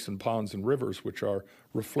the lakes and ponds and rivers, which are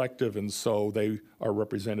reflective, and so they are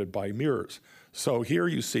represented by mirrors. So here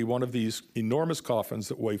you see one of these enormous coffins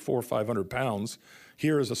that weigh 400 or 500 pounds.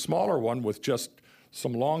 Here is a smaller one with just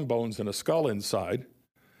some long bones and a skull inside.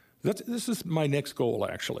 This is my next goal,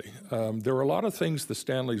 actually. There are a lot of things the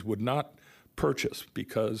Stanleys would not purchase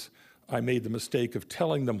because I made the mistake of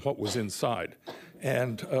telling them what was inside.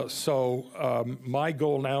 And so my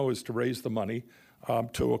goal now is to raise the money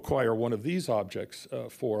to acquire one of these objects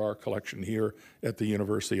for our collection here at the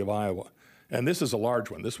University of Iowa. And this is a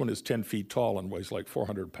large one. This one is 10 feet tall and weighs like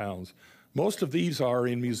 400 pounds. Most of these are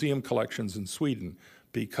in museum collections in Sweden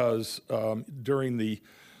because during the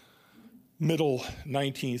middle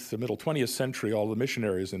 19th, the middle 20th century, all the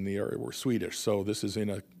missionaries in the area were Swedish. So this is in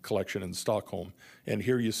a collection in Stockholm. And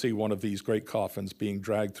here you see one of these great coffins being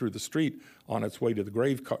dragged through the street on its way to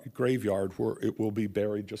the graveyard, where it will be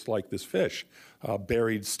buried just like this fish,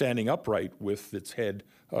 buried standing upright with its head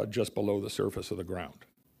just below the surface of the ground.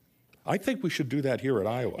 I think we should do that here at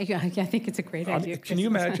Iowa. Yeah, I think it's a great idea. Can you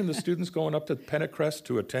imagine the students going up to Pentecrest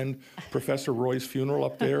to attend Professor Roy's funeral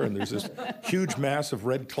up there, and there's this huge mass of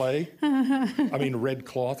red clay? Red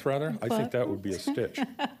cloth, rather. I think that would be a stitch.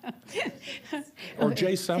 Or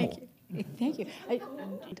Jay Semmel. Thank you.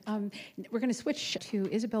 We're going to switch to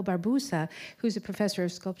Isabel Barbusa, who's a professor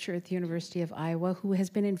of sculpture at the University of Iowa, who has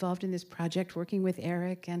been involved in this project, working with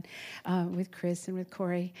Eric and with Chris and with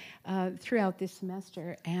Corey throughout this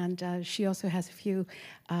semester. And she also has a few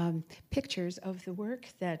pictures of the work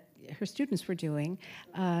that her students were doing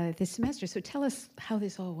this semester. So tell us how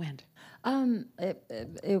this all went.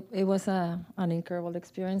 It was an incredible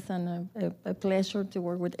experience and a pleasure to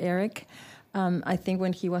work with Eric. I think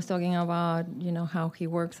when he was talking about, how he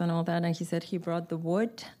works and all that, and he said he brought the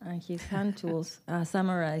wood and his hand tools,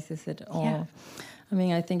 summarizes it all.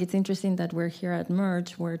 Yeah. I think it's interesting that we're here at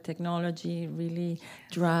Merge, where technology really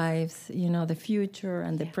drives, the future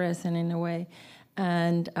and the present in a way.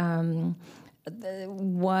 And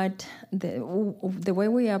the way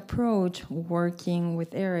we approach working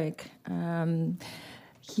with Eric,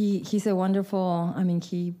 he's a wonderful,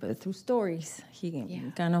 through stories,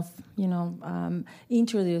 he kind of,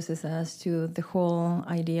 introduces us to the whole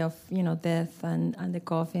idea of, death and the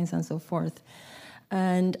coffins and so forth.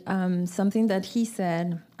 And something that he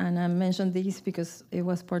said, and I mentioned this because it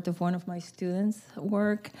was part of one of my students'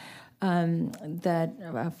 work,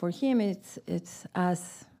 that for him it's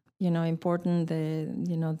as, important,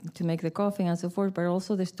 to make the coffin and so forth, but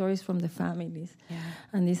also the stories from the families. Yeah.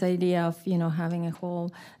 And this idea of, having a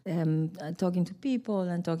whole, talking to people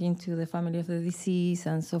and talking to the family of the deceased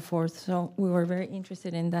and so forth. So we were very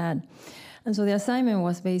interested in that. And so the assignment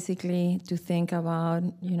was basically to think about,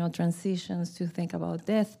 transitions, to think about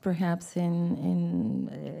death, perhaps in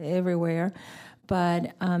everywhere.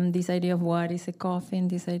 But this idea of what is a coffin,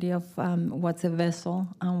 this idea of what's a vessel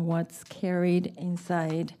and what's carried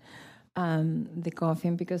inside the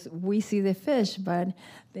coffin, because we see the fish, but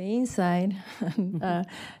the inside,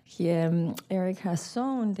 Eric has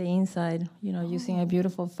sewn the inside, using a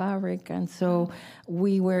beautiful fabric. And so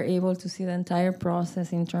we were able to see the entire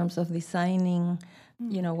process in terms of designing,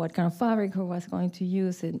 what kind of fabric he was going to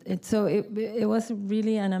use. So it was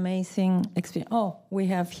really an amazing experience. Oh, we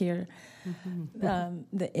have here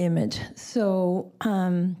the image. So,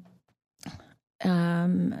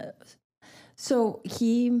 so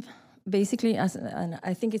he basically, and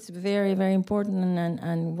I think it's very, very important,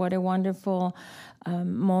 and what a wonderful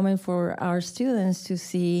moment for our students to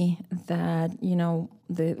see that,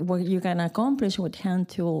 what you can accomplish with hand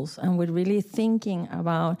tools and with really thinking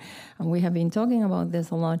about, and we have been talking about this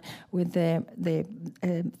a lot, with the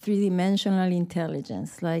three-dimensional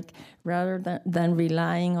intelligence, like rather than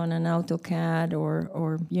relying on an AutoCAD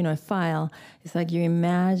or a file, it's like you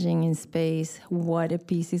imagine in space what a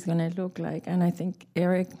piece is going to look like. And I think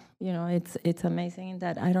Eric, it's amazing in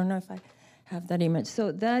that. I don't know if I have that image.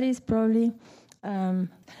 So that is probably...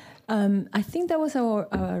 I think that was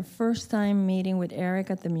our first time meeting with Eric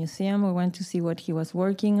at the museum. We went to see what he was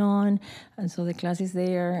working on, and so the class is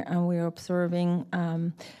there, and we are observing.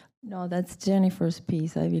 No, that's Jennifer's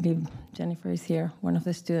piece. I believe Jennifer is here, one of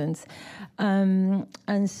the students. And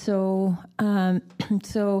so,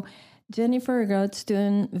 so Jennifer, a grad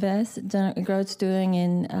student, grad student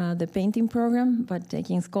in the painting program, but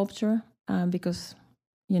taking sculpture because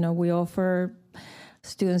we offer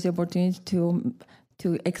students the opportunity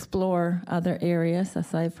to explore other areas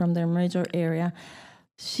aside from their major area.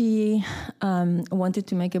 She wanted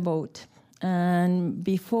to make a boat. And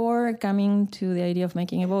before coming to the idea of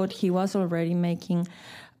making a boat, he was already making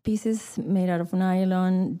pieces made out of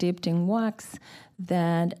nylon, dipped in wax,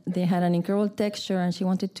 that they had an incredible texture, and she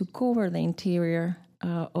wanted to cover the interior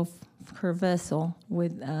of her vessel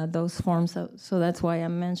with those forms. So that's why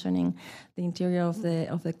I'm mentioning the interior of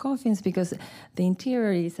the coffins, because the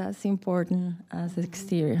interior is as important as the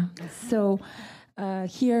exterior. So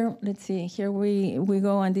here, let's see, here we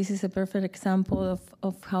go, and this is a perfect example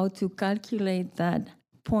of how to calculate that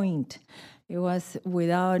point. It was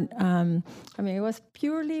without, it was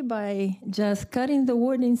purely by just cutting the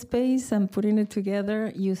wood in space and putting it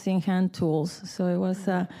together using hand tools. So it was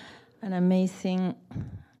an amazing...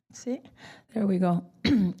 See, there we go.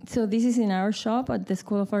 So this is in our shop at the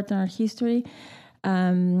School of Art and Art History.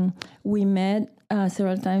 We met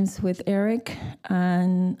several times with Eric,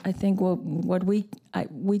 and I think what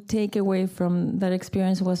we take away from that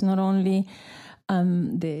experience was not only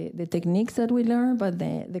the techniques that we learned, but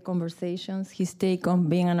the conversations, his take on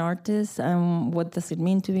being an artist, and what does it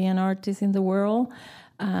mean to be an artist in the world,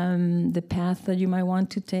 the path that you might want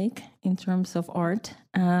to take in terms of art,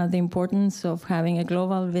 the importance of having a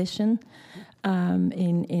global vision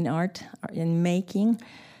in art, in making.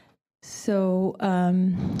 So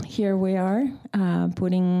here we are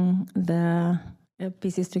putting the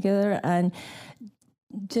pieces together, and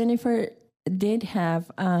Jennifer did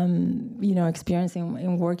have experience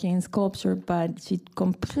in working in sculpture, but she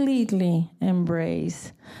completely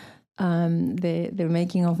embraced the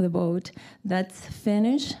making of the boat. That's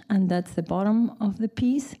finished, and that's the bottom of the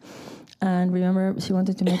piece. And remember, she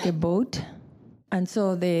wanted to make a boat. And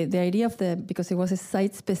so the idea of because it was a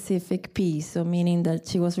site-specific piece, so meaning that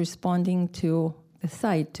she was responding to the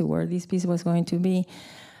site, to where this piece was going to be.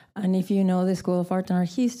 And if you know the School of Art and Art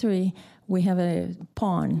History, we have a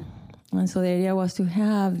pond. And so the idea was to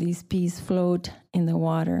have this piece float in the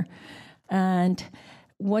water. And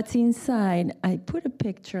what's inside, I put a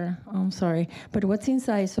picture, I'm sorry, but what's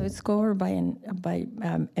inside, so it's covered by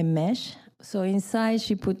a mesh. So inside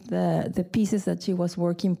she put the pieces that she was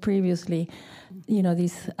working previously,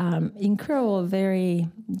 these incredible, very,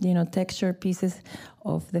 texture pieces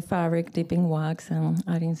of the fabric, dipping wax and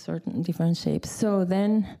adding certain different shapes. So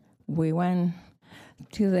then we went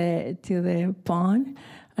to the pond,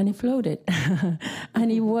 and it floated.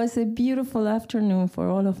 And it was a beautiful afternoon for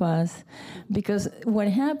all of us, because what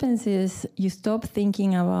happens is you stop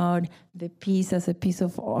thinking about the piece as a piece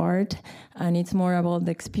of art, and it's more about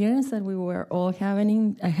the experience that we were all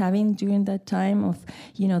having during that time of,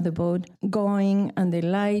 the boat going and the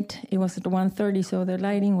light. It was at 1:30, so the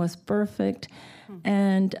lighting was perfect.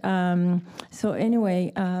 And so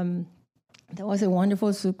anyway, that was a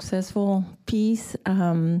wonderful, successful piece.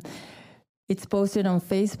 It's posted on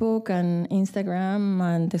Facebook and Instagram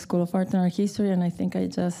and the School of Art and Art History, and I think I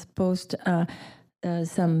just post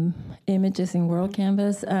some images in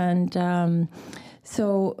WorldCanvass. And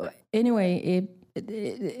so anyway,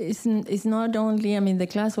 it's not only, the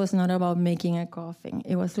class was not about making a coffin.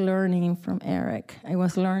 It was learning from Eric. I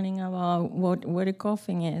was learning about what a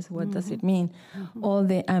coffin is, what does it mean, all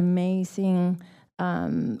the amazing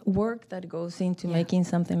work that goes into making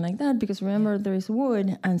something like that. Because remember, there is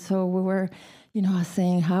wood, and so we were,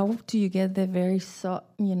 saying, how do you get the very soft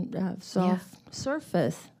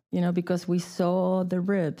surface? Because we saw the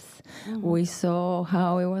ribs, we saw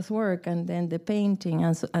how it was worked, and then the painting,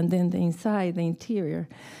 and then the inside, the interior.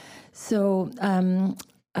 So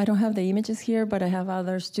I don't have the images here, but I have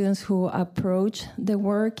other students who approach the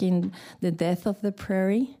work in the death of the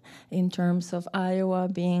prairie, in terms of Iowa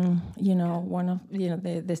being, one of,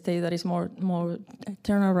 the state that is more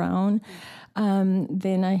turnaround.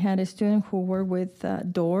 Then I had a student who worked with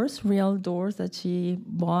doors, real doors that she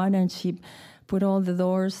bought, and she put all the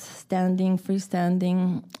doors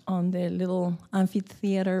freestanding on the little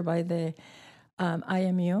amphitheater by the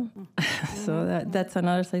IMU. So that's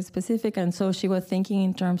another site specific. And so she was thinking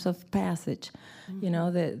in terms of passage,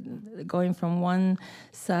 going from one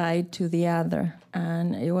side to the other.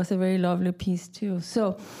 And it was a very lovely piece too.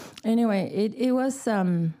 So anyway, it was,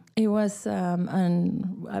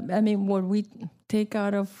 what we take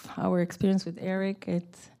out of our experience with Eric,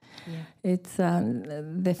 it's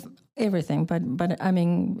everything. But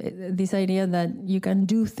this idea that you can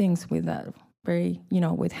do things with that, very,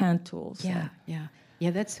 with hand tools. Yeah,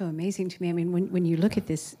 that's so amazing to me. When you look at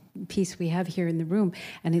this piece we have here in the room,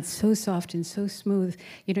 and it's so soft and so smooth,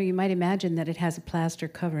 you might imagine that it has a plaster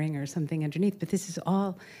covering or something underneath, but this is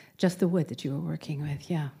all just the wood that you were working with.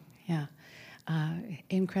 Yeah.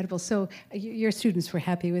 Incredible. So your students were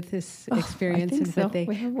happy with this experience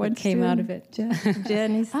and what came out of it.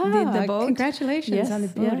 Janice did the boat. Congratulations on the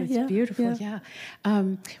boat. It's beautiful. Yeah.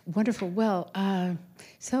 Wonderful. Well,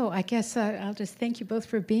 so I guess I'll just thank you both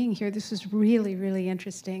for being here. This was really, really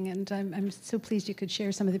interesting, and I'm so pleased you could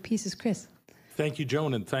share some of the pieces. Chris. Thank you,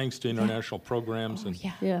 Joan, and thanks to International Programs and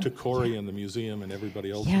to Corey and the museum and everybody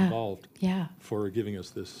else involved for giving us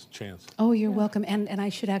this chance. Oh, you're welcome. And I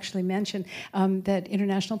should actually mention that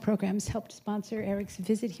International Programs helped sponsor Eric's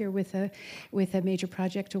visit here with a major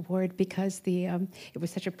project award, because it was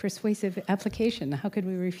such a persuasive application. How could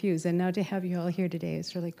we refuse? And now to have you all here today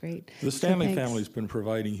is really great. The Stanley family's been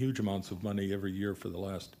providing huge amounts of money every year for the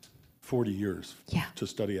last 40 years to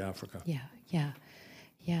study Africa. Yeah.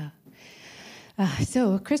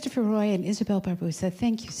 So Christopher Roy and Isabel Barbusa,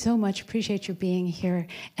 thank you so much. Appreciate your being here.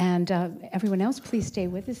 And everyone else, please stay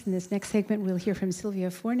with us. In this next segment, we'll hear from Sylvia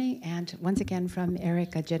Forney and once again from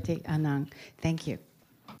Eric Ajete Anang. Thank you.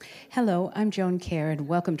 Hello, I'm Joan Kerr, and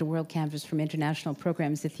welcome to WorldCanvass from International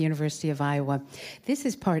Programs at the University of Iowa. This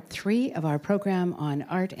is part 3 of our program on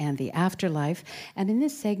art and the afterlife. And in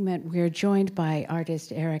this segment, we're joined by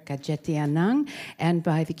artist Eric Ajete Anang and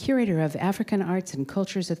by the curator of African Arts and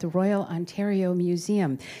Cultures at the Royal Ontario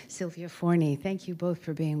Museum, Sylvia Forney. Thank you both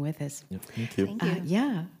for being with us. Thank you. Thank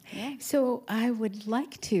you. So I would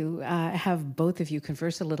like to have both of you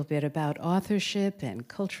converse a little bit about authorship and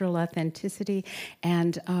cultural authenticity.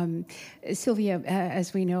 And Sylvia,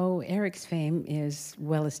 as we know, Eric's fame is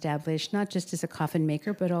well established, not just as a coffin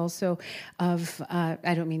maker, but also of, I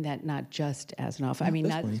don't mean that not just as an author, I mean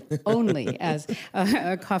not only as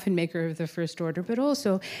a coffin maker of the first order, but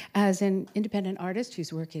also as an independent artist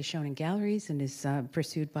whose work is shown in galleries and is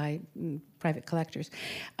pursued by private collectors.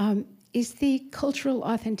 Is the cultural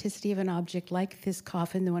authenticity of an object like this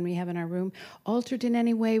coffin, the one we have in our room, altered in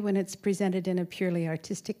any way when it's presented in a purely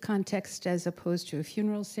artistic context as opposed to a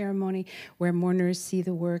funeral ceremony where mourners see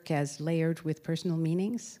the work as layered with personal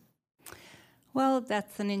meanings? Well,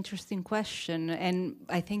 that's an interesting question. And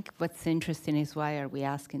I think what's interesting is why are we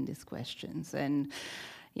asking these questions? And,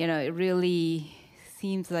 it really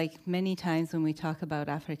seems like many times when we talk about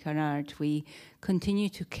African art, we continue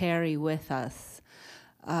to carry with us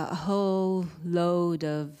a whole load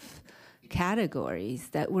of categories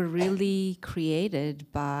that were really created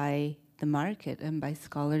by the market and by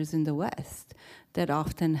scholars in the West. that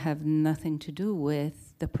often have nothing to do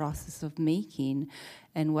with the process of making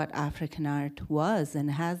and what African art was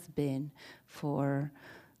and has been for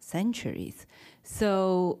centuries.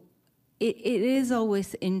 So it is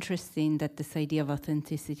always interesting that this idea of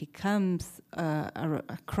authenticity comes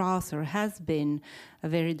across, or has been a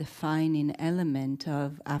very defining element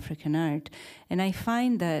of African art. And I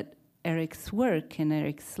find that Eric's work and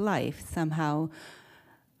Eric's life somehow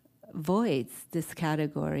voids this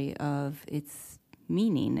category of its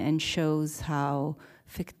meaning and shows how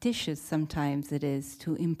fictitious sometimes it is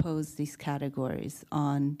to impose these categories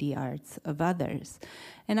on the arts of others.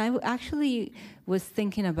 And I actually was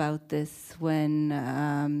thinking about this when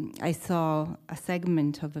I saw a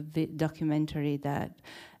segment of a documentary that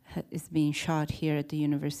is being shot here at the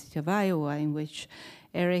University of Iowa, in which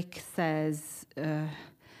Eric says,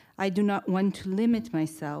 I do not want to limit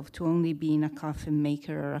myself to only being a coffin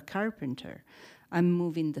maker or a carpenter. I'm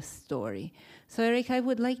moving the story. So Eric, I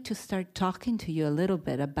would like to start talking to you a little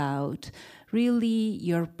bit about really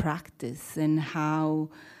your practice and how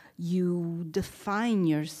you define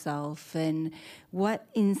yourself and what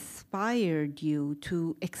inspired you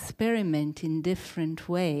to experiment in different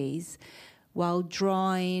ways while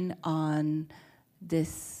drawing on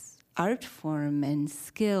this art form and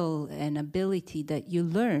skill and ability that you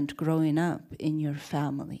learned growing up in your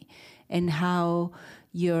family, and how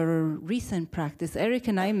your recent practice. Eric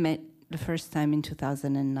and I met the first time in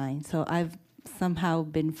 2009, so I've somehow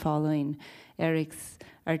been following Eric's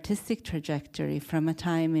artistic trajectory from a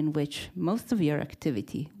time in which most of your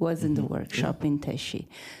activity was in the workshop in Teshi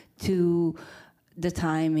to the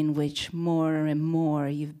time in which more and more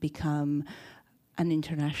you've become an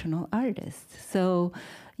international artist. So,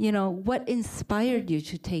 you know, what inspired you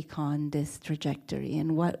to take on this trajectory,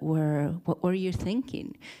 and what were you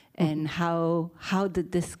thinking, and how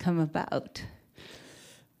did this come about?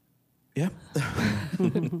 Yeah.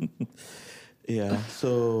 Yeah.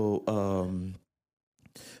 So,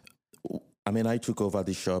 I mean, I took over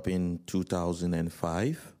the shop in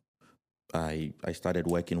 2005. I started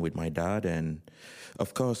working with my dad, and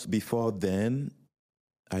of course, before then,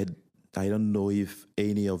 I don't know if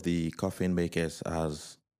any of the coffin makers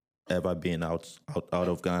has ever been out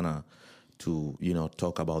of Ghana to, you know,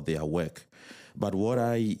 talk about their work. But what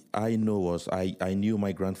I know was I knew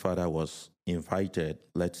my grandfather was invited,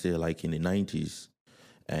 let's say like in the 90s,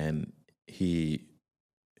 and he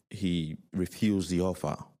refused the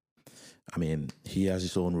offer. I mean, he has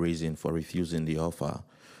his own reason for refusing the offer.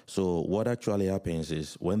 So what actually happens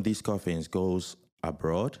is when these coffins goes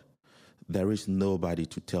abroad, there is nobody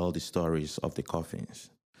to tell the stories of the coffins.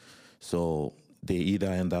 So they either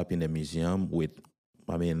end up in a museum with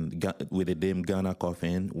the name Ghana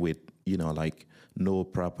coffin with, you know, like no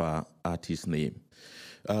proper artist name.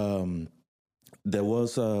 There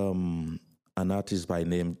was an artist by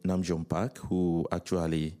name Namjoon Park who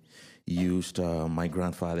actually used my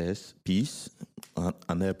grandfather's piece,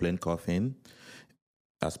 an airplane coffin,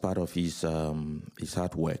 as part of his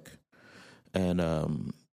artwork. And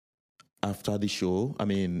after the show, I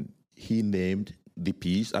mean, he named the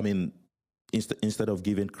piece. I mean, instead of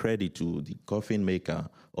giving credit to the coffin maker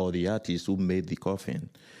or the artist who made the coffin,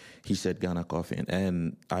 he said Ghana coffin.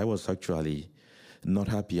 And I was actually not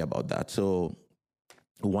happy about that. So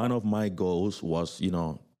one of my goals was, you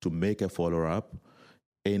know, to make a follow-up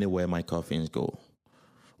anywhere my coffins go.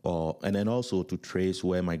 And then also to trace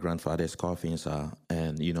where my grandfather's coffins are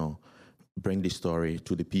and, you know, bring the story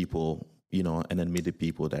to the people, you know, and then meet the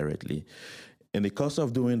people directly. In the course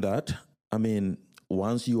of doing that, I mean,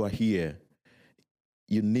 once you are here,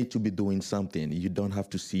 you need to be doing something. You don't have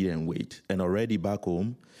to sit and wait. And already back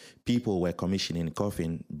home, people were commissioning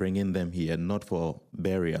coffins, bringing them here, not for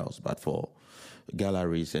burials, but for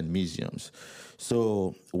galleries and museums.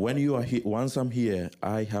 So when you are here, once I'm here,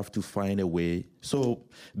 I have to find a way. So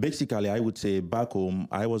basically, I would say back home,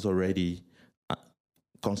 I was already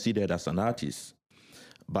considered as an artist.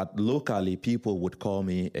 But locally, people would call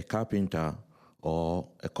me a carpenter or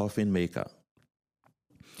a coffin maker.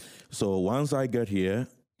 So once I get here,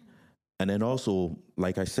 and then also,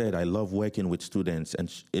 like I said, I love working with students, and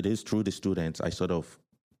it is through the students I sort of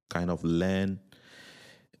kind of learn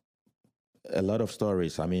a lot of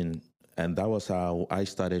stories. I mean, and that was how I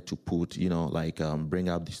started to put, you know, like bring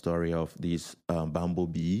up the story of this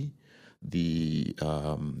bumblebee, the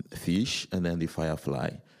fish, and then the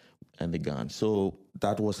firefly and the gun. So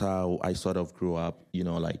that was how I sort of grew up, you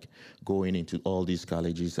know, like going into all these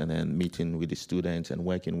colleges and then meeting with the students and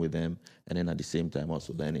working with them, and then at the same time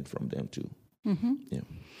also learning from them too. Mm-hmm. Yeah.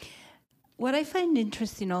 What I find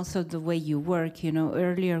interesting also the way you work, you know,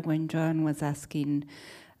 earlier when John was asking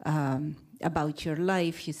about your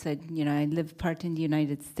life. You said, I live part in the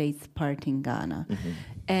United States, part in Ghana. Mm-hmm.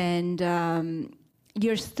 And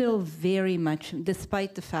you're still very much,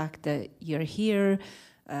 despite the fact that you're here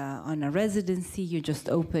on a residency, you just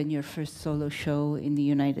opened your first solo show in the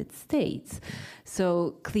United States.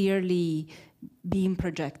 So clearly being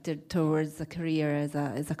projected towards a career as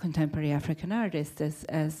a contemporary African artist,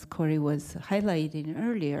 as Corey was highlighting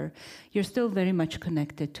earlier, you're still very much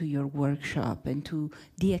connected to your workshop and to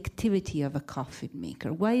the activity of a coffin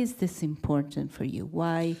maker. Why is this important for you?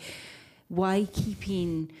 Why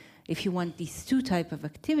keeping, if you want these two type of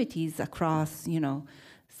activities across,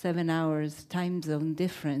 7 hours time zone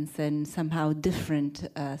difference and somehow different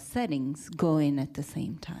settings going at the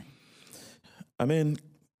same time? I mean,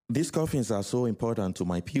 these coffins are so important to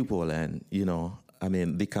my people, and,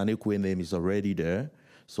 the Kanekwe name is already there.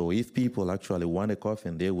 So if people actually want a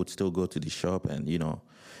coffin, they would still go to the shop and,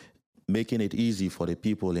 making it easy for the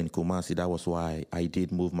people in Kumasi. That was why I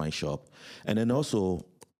did move my shop. And then also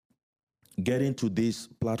getting to this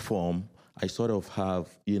platform, I sort of have,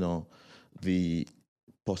 the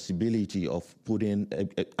possibility of putting,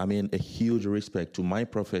 a huge respect to my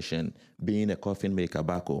profession, being a coffin maker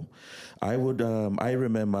back home. I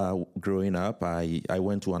remember growing up, I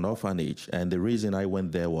went to an orphanage, and the reason I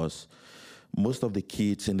went there was most of the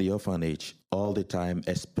kids in the orphanage all the time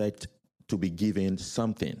expect to be given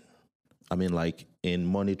something. Like in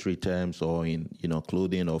monetary terms or in,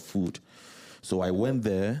 clothing or food. So I went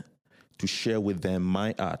there to share with them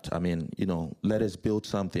my art. Let us build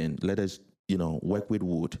something. Let us work with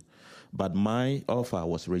wood. But my offer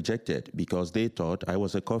was rejected because they thought I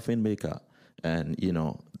was a coffin maker. And,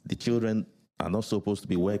 the children are not supposed to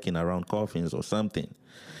be working around coffins or something.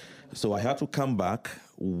 So I had to come back,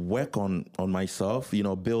 work on myself,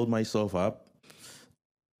 build myself up.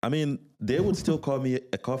 They would still call me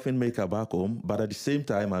a coffin maker back home, but at the same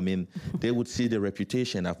time, they would see the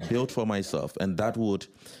reputation I've built for myself, and that would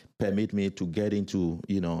permit me to get into,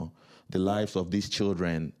 the lives of these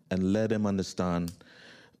children and let them understand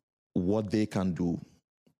what they can do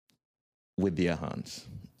with their hands.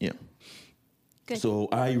 Yeah. Good. So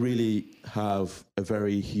I really have a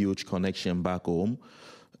very huge connection back home,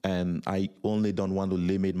 and I only don't want to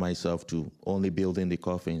limit myself to only building the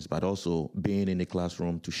coffins, but also being in the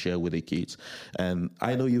classroom to share with the kids. And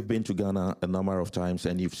I know you've been to Ghana a number of times,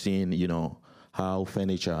 and you've seen, how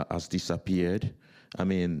furniture has disappeared.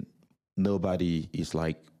 Nobody is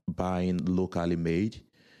like buying locally made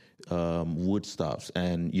wood stuffs.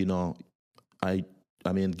 And,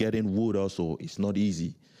 getting wood also is not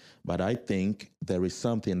easy. But I think there is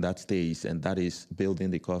something that stays, and that is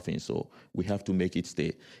building the coffin. So we have to make it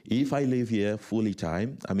stay. If I live here fully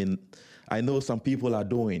time, I know some people are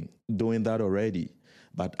doing that already,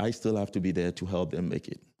 but I still have to be there to help them make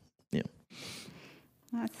it. Yeah.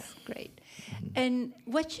 That's great. And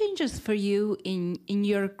what changes for you in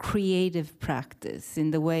your creative practice,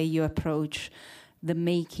 in the way you approach the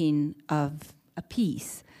making of a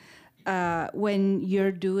piece, when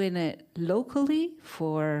you're doing it locally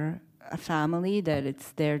for a family that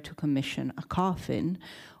it's there to commission a coffin,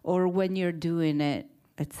 or when you're doing it,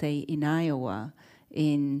 let's say, in Iowa,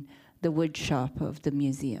 in the wood shop of the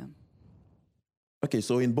museum? Okay,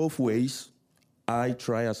 so in both ways, I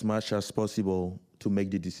try as much as possible to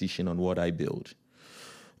make the decision on what I build.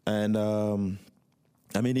 And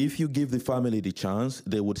if you give the family the chance,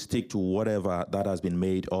 they would stick to whatever that has been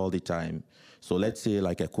made all the time. So let's say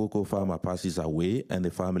like a cocoa farmer passes away and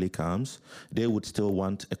the family comes, they would still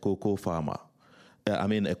want a cocoa farmer.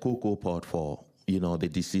 A cocoa pot for, the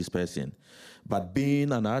deceased person. But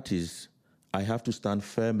being an artist, I have to stand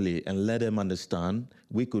firmly and let them understand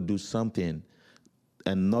we could do something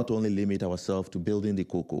and not only limit ourselves to building the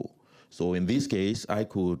cocoa. So in this case, I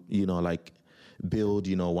could, build,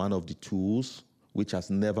 one of the tools which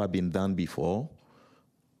has never been done before.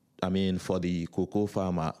 For the cocoa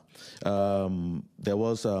farmer. There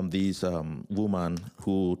was this woman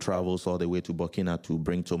who travels all the way to Burkina to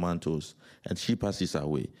bring tomatoes, and she passes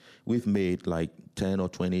away. We've made like 10 or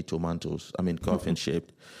 20 tomatoes,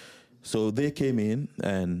 coffin-shaped. So they came in,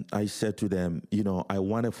 and I said to them, I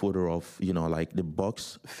want a photo of, the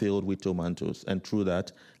box filled with tomatoes. And through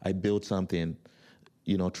that, I built something,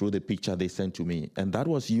 through the picture they sent to me. And that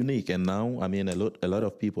was unique. And now, a lot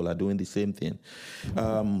of people are doing the same thing.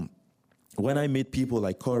 When I meet people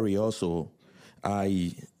like Corey also,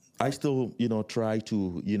 I still, try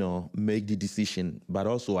to, make the decision. But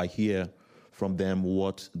also I hear from them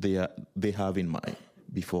what they have in mind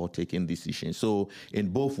before taking decisions. So in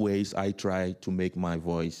both ways, I try to make my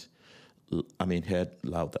voice, heard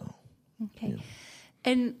louder. Okay. Yeah.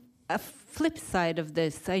 And a flip side of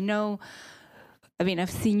this, I know I mean,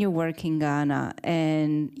 I've seen you work in Ghana,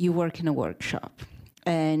 and you work in a workshop.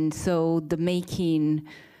 And so the making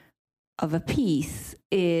of a piece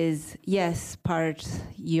is, yes, part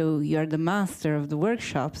you're the master of the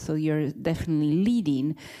workshop, so you're definitely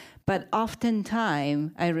leading. But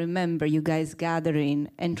oftentimes, I remember you guys gathering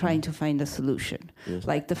and trying to find a solution. Yes.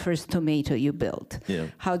 Like the first tomato you built. Yeah.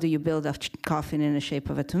 How do you build a coffin in the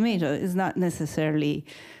shape of a tomato? It's not necessarily,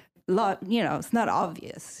 it's not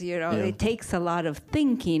obvious. Yeah. It takes a lot of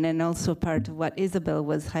thinking, and also part of what Isabel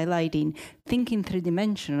was highlighting, thinking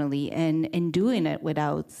three-dimensionally and doing it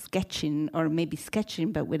without sketching, or maybe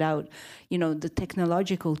sketching, but without, the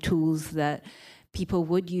technological tools that people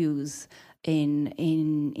would use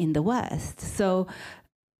in the West. So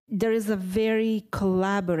there is a very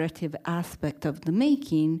collaborative aspect of the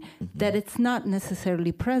making that it's not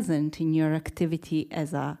necessarily present in your activity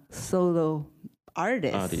as a solo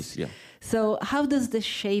artist. Yeah. So how does this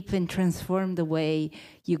shape and transform the way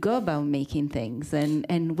you go about making things,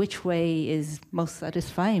 and which way is most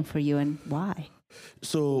satisfying for you, and why?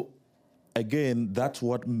 So again, that's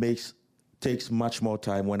what takes much more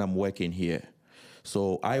time when I'm working here.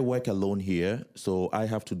 So I work alone here, so I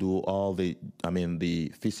have to do all the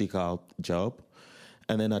physical job.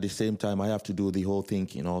 And then at the same time, I have to do the whole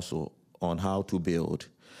thinking also on how to build.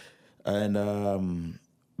 And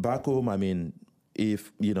back home,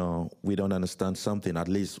 if, we don't understand something, at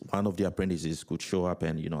least one of the apprentices could show up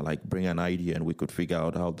and, bring an idea, and we could figure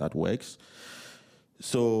out how that works.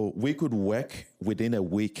 So we could work within a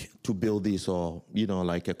week to build this, or,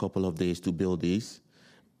 a couple of days to build this.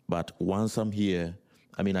 But once I'm here,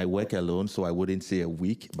 I work alone, so I wouldn't say a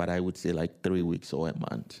week, but I would say 3 weeks or a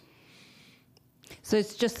month. So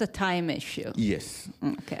it's just a time issue? Yes.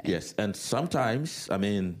 Okay. Yes, and sometimes,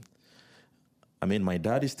 my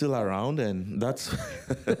dad is still around, and that's,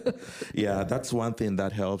 that's one thing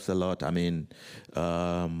that helps a lot. I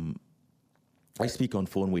speak on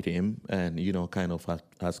phone with him and, kind of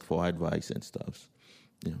ask for advice and stuff.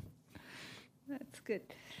 Yeah. That's good.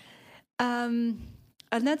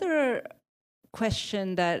 Another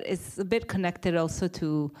question that is a bit connected also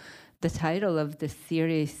to the title of the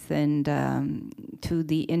series, and to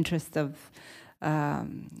the interest of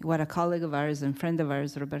what a colleague of ours and friend of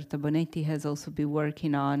ours, Roberta Bonetti, has also been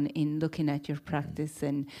working on in looking at your practice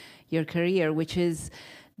and your career, which is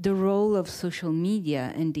the role of social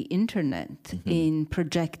media and the internet in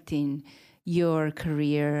projecting your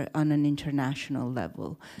career on an international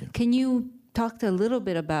level. Yeah. Can you talk a little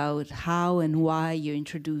bit about how and why you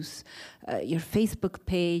introduce your Facebook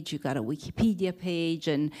page, you got a Wikipedia page,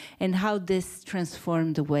 and how this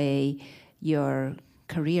transformed the way your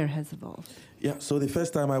career has evolved? Yeah, so the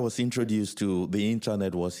first time I was introduced to the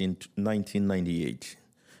internet was in 1998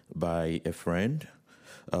 by a friend.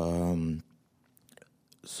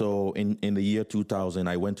 So in the year 2000,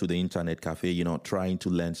 I went to the internet cafe, trying to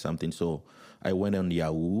learn something. So I went on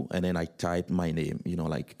Yahoo, and then I typed my name,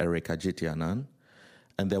 Eric Ajetianan.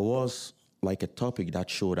 And there was a topic that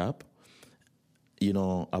showed up,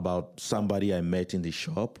 about somebody I met in the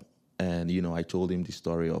shop. And, I told him the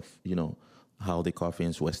story of, how the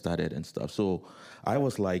coffins were started and stuff. So I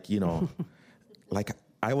was I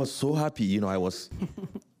was so happy, I was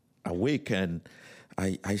awake, and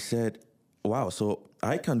I said, wow, so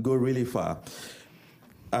I can go really far.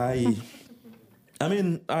 I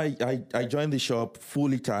joined the shop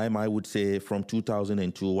fully time, I would say, from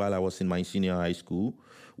 2002 while I was in my senior high school,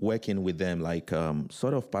 working with them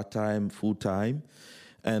sort of part-time, full-time.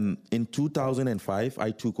 And in 2005,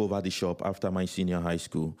 I took over the shop after my senior high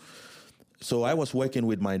school. So I was working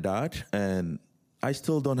with my dad, and I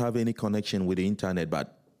still don't have any connection with the internet,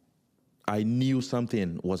 but I knew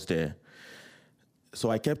something was there. So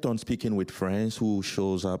I kept on speaking with friends who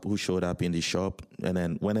showed up in the shop. And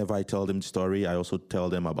then whenever I tell them the story, I also tell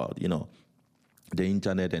them about, the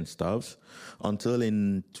internet and stuff. Until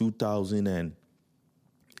in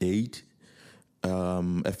 2008,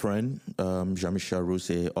 a friend, Jean-Michel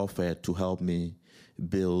Rousset, offered to help me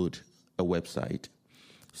build a website.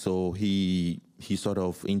 So he sort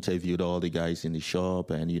of interviewed all the guys in the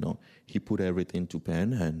shop, and, he put everything to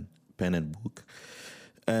pen and book.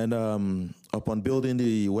 And upon building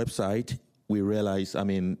the website, we realized,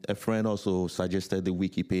 a friend also suggested the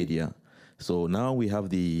Wikipedia. So now we have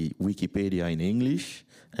the Wikipedia in English,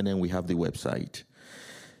 and then we have the website.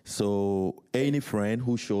 So any friend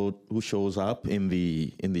who shows up in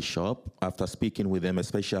the shop, after speaking with them,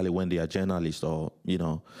 especially when they are journalists, or,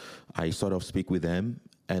 I sort of speak with them,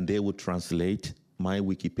 and they would translate my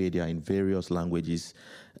Wikipedia in various languages.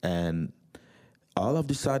 And all of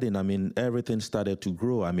a sudden, everything started to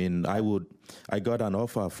grow. I got an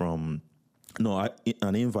offer from No,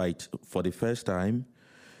 an invite for the first time.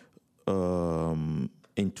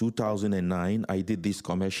 In 2009, I did this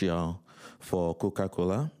commercial for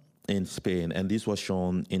Coca-Cola in Spain, and this was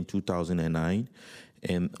shown in 2009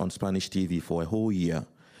 on Spanish TV for a whole year,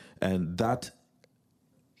 and that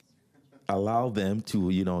allowed them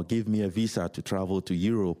to, give me a visa to travel to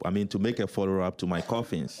Europe. I mean, to make a follow-up to my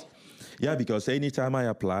coffins. Yeah, because anytime I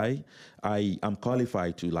apply, I'm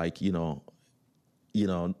qualified to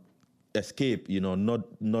escape,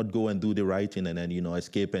 not go and do the writing and then,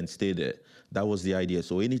 escape and stay there. That was the idea.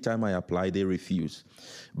 So anytime I applied, they refused.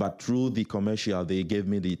 But through the commercial, they gave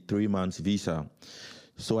me the 3 months visa.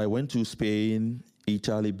 So I went to Spain,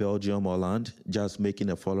 Italy, Belgium, Holland, just making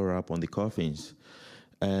a follow-up on the coffins.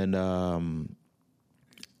 And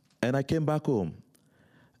I came back home.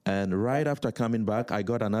 And right after coming back, I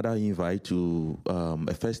got another invite to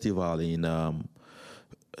a festival in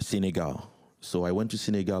Senegal. So I went to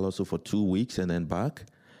Senegal also for 2 weeks and then back.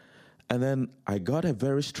 And then I got a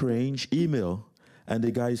very strange email. And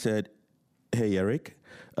the guy said, "Hey, Eric,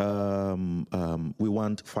 we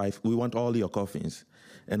want all your coffins."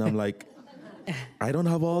 And I'm like, "I don't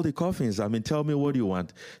have all the coffins. I mean, tell me what you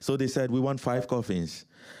want." So they said, "We want 5 coffins."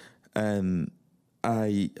 And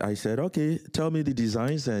I said, "Okay, tell me the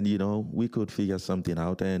designs and, we could figure something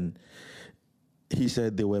out." And he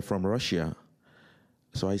said they were from Russia.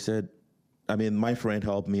 So I said, my friend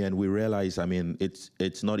helped me, and we realized,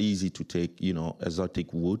 it's not easy to take,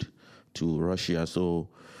 exotic wood to Russia. So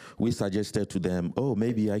we suggested to them, "Oh,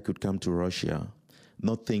 maybe I could come to Russia,"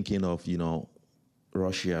 not thinking of,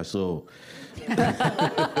 Russia. So,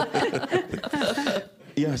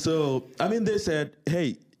 yeah, so, they said,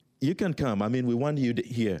 "Hey, you can come. We want you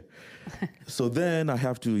here." So then I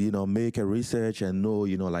have to, make a research and know,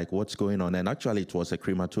 what's going on. And actually, it was a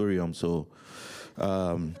crematorium. So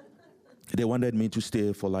they wanted me to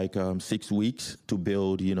stay for 6 weeks to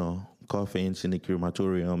build, coffins in the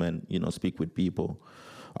crematorium and, speak with people.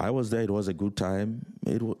 I was there. It was a good time.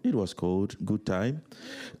 It was cold, good time.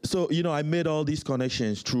 So, I made all these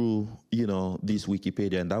connections through, this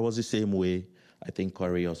Wikipedia. And that was the same way I think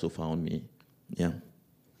Corey also found me. Yeah.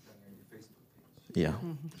 Yeah.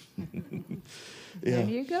 There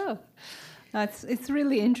you go. It's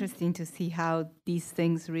really interesting to see how these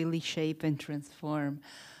things really shape and transform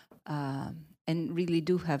and really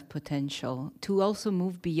do have potential to also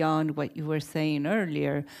move beyond what you were saying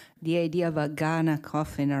earlier, the idea of a Ghana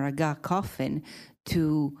coffin or a Ga coffin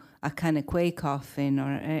to a Kanekwe coffin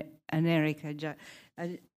or an Eric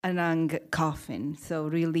Anang coffin. So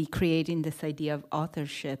really creating this idea of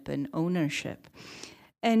authorship and ownership.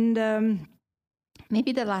 And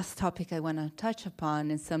maybe the last topic I want to touch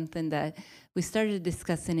upon is something that we started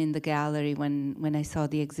discussing in the gallery when I saw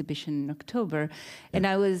the exhibition in October. And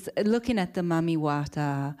I was looking at the Mami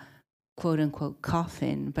Wata, quote-unquote,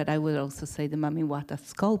 coffin, but I would also say the Mami Wata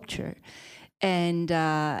sculpture. And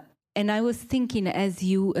I was thinking, as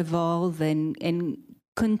you evolve and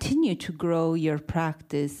continue to grow your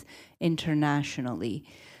practice internationally,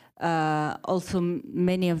 also,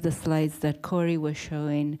 many of the slides that Corey was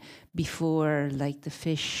showing before, like the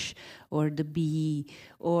fish or the bee,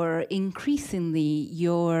 or increasingly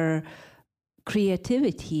your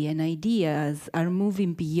creativity and ideas are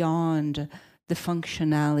moving beyond the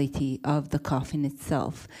functionality of the coffin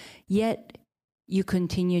itself. Yet, you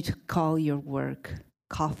continue to call your work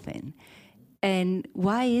coffin. And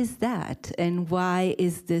why is that? And why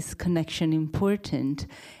is this connection important?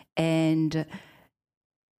 And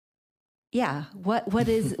yeah, what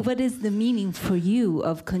is the meaning for you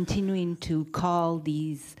of continuing to call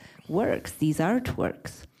these works, these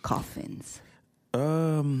artworks, coffins?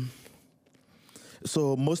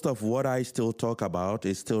 So most of what I still talk about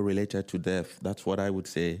is still related to death. That's what I would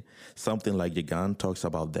say. Something like the gun talks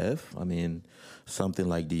about death. Something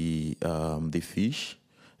like the fish,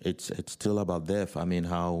 it's still about death.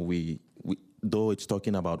 How we though it's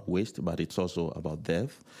talking about waste, but it's also about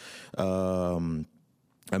death.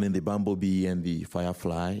 The bumblebee and the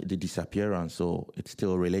firefly, the disappearance, so it's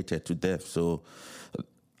still related to death. So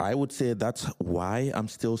I would say that's why I'm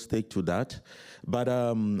still stick to that. But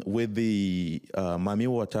with the Mami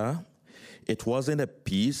Wata, it wasn't a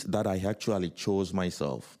piece that I actually chose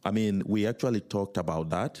myself. We actually talked about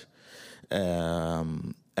that,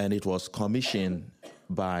 and it was commissioned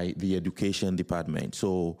by the education department.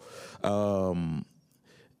 So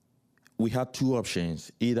we had 2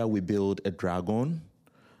 options. Either we build a dragon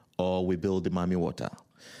or we build the Mami Wata.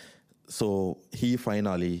 So we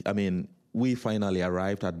finally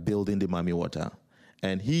arrived at building the Mami Wata.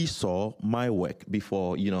 And he saw my work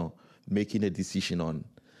before, making a decision on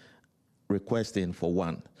requesting for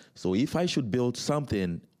one. So if I should build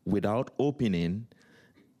something without opening,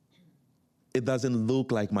 it doesn't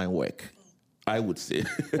look like my work, I would say.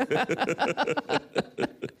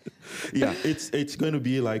 Yeah, it's going to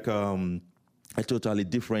be like a totally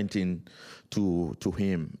different thing to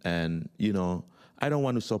him. And, I don't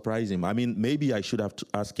want to surprise him. I mean, maybe I should have to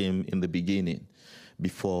ask him in the beginning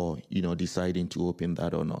before, deciding to open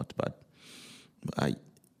that or not. But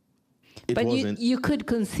you could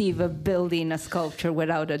conceive of building a sculpture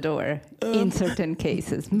without a door in certain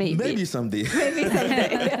cases, maybe. Maybe someday. Maybe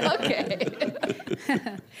someday. Okay.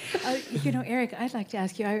 Eric, I'd like to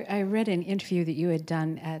ask you, I read an interview that you had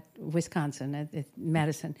done at Wisconsin, at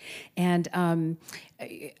Madison, and among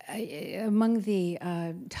the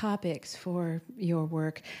topics for your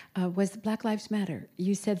work was Black Lives Matter.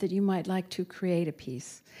 You said that you might like to create a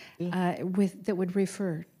piece that would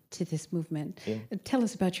refer to this movement. Yeah. Tell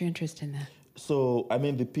us about your interest in that. So,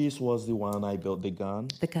 the piece was the one I built, the gun.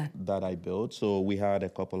 That I built. So we had a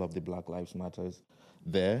couple of the Black Lives Matters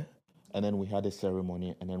there, and then we had a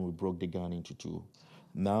ceremony, and then we broke the gun into two.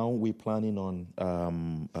 Now we're planning on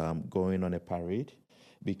going on a parade,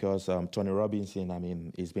 because Tony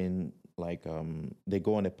Robinson, it's been like, they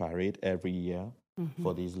go on a parade every year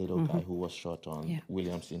for this little guy who was shot on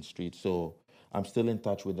Williamson Street. So I'm still in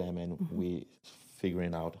touch with them, and we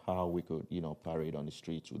figuring out how we could, parade on the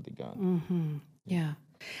streets with the gun. Yeah.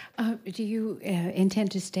 Do you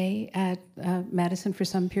intend to stay at Madison for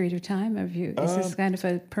some period of time? Is this kind of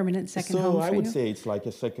a permanent second home for you? So I would say it's like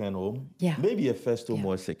a second home. Yeah. Maybe a first home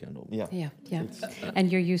or a second home. Yeah. Yeah.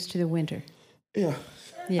 And you're used to the winter. Yeah.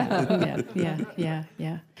 Yeah.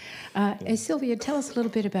 Sylvia, tell us a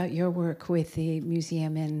little bit about your work with the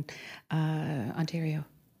museum in Ontario.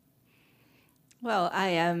 Well, I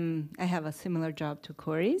have a similar job to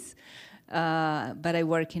Corey's, but I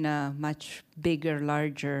work in a much bigger,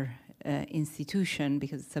 larger institution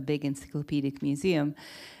because it's a big encyclopedic museum.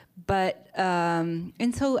 But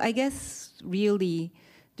and so I guess really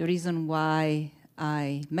the reason why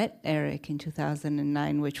I met Eric in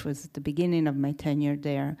 2009, which was the beginning of my tenure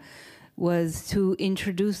there, was to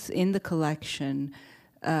introduce in the collection,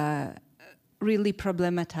 really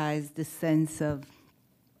problematize the sense of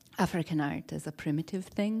African art as a primitive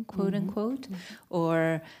thing, quote unquote,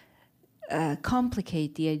 or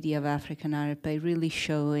complicate the idea of African art by really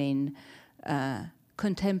showing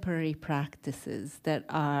contemporary practices that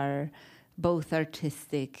are both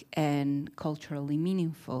artistic and culturally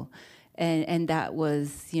meaningful. And that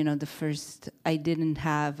was, the first, I don't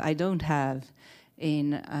have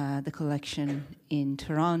in the collection in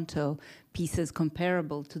Toronto pieces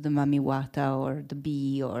comparable to the Mamiwata or the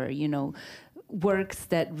Bee or, works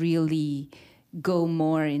that really go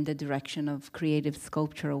more in the direction of creative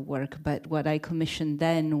sculptural work. But what I commissioned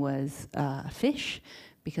then was a fish,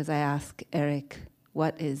 because I asked Eric,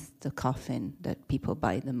 what is the coffin that people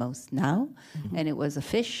buy the most now? And it was a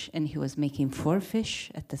fish, and he was making 4 fish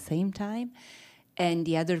at the same time. And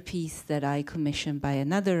the other piece that I commissioned by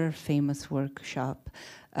another famous workshop,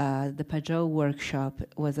 the Pajot workshop,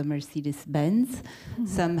 was a Mercedes-Benz,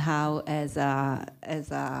 somehow as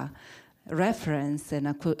a reference and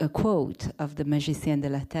a quote of the Magicien de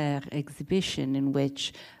la Terre exhibition, in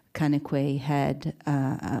which Kanekwe had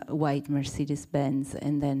a white Mercedes-Benz,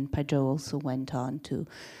 and then Pajot also went on to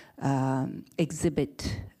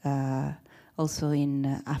exhibit also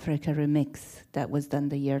in Africa Remix that was done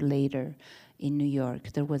the year later in New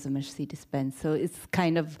York. There was a Mercedes-Benz. So it's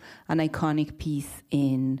kind of an iconic piece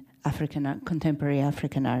in contemporary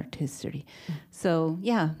African art history. So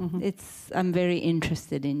I'm very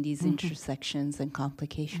interested in these intersections and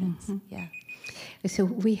complications. Yeah. So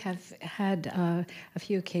we have had a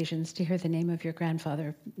few occasions to hear the name of your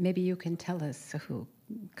grandfather. Maybe you can tell us who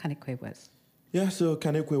Kanekwe was. Yeah, so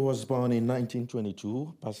Kanekwe was born in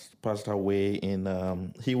 1922, passed away in,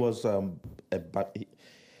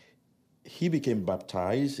 he became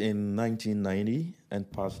baptized in 1990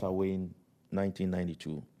 and passed away in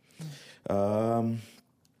 1992.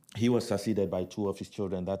 He was succeeded by 2 of his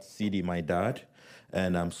children, that's Sidi, my dad,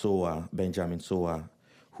 and Soa, Benjamin Soa,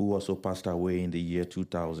 who also passed away in the year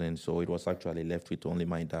 2000. So it was actually left with only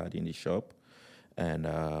my dad in the shop. And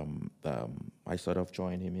I sort of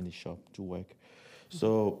joined him in the shop to work.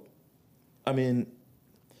 So, I mean,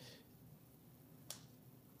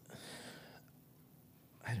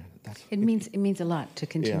 it means a lot to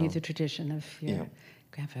continue the tradition of your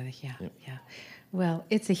grandfather. Yeah. Well,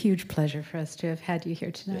 it's a huge pleasure for us to have had you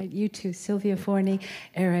here tonight. You too, Sylvia Forney,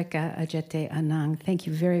 Eric Ajete Anang. Thank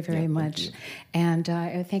you very, very much. And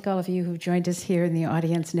I thank all of you who joined us here in the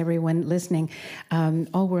audience and everyone listening.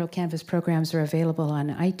 All WorldCanvass programs are available on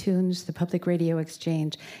iTunes, the Public Radio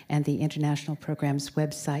Exchange, and the International Programs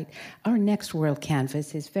website. Our next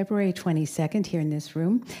WorldCanvass is February 22nd here in this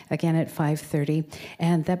room, again at 5:30.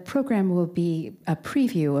 And that program will be a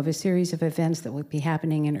preview of a series of events that will be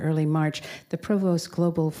happening in early March. The Provost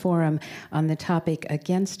Global Forum on the topic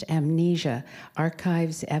Against Amnesia,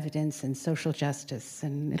 Archives, Evidence, and Social Justice.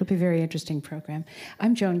 And it'll be a very interesting program.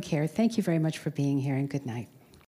 I'm Joan Kerr. Thank you very much for being here, and good night.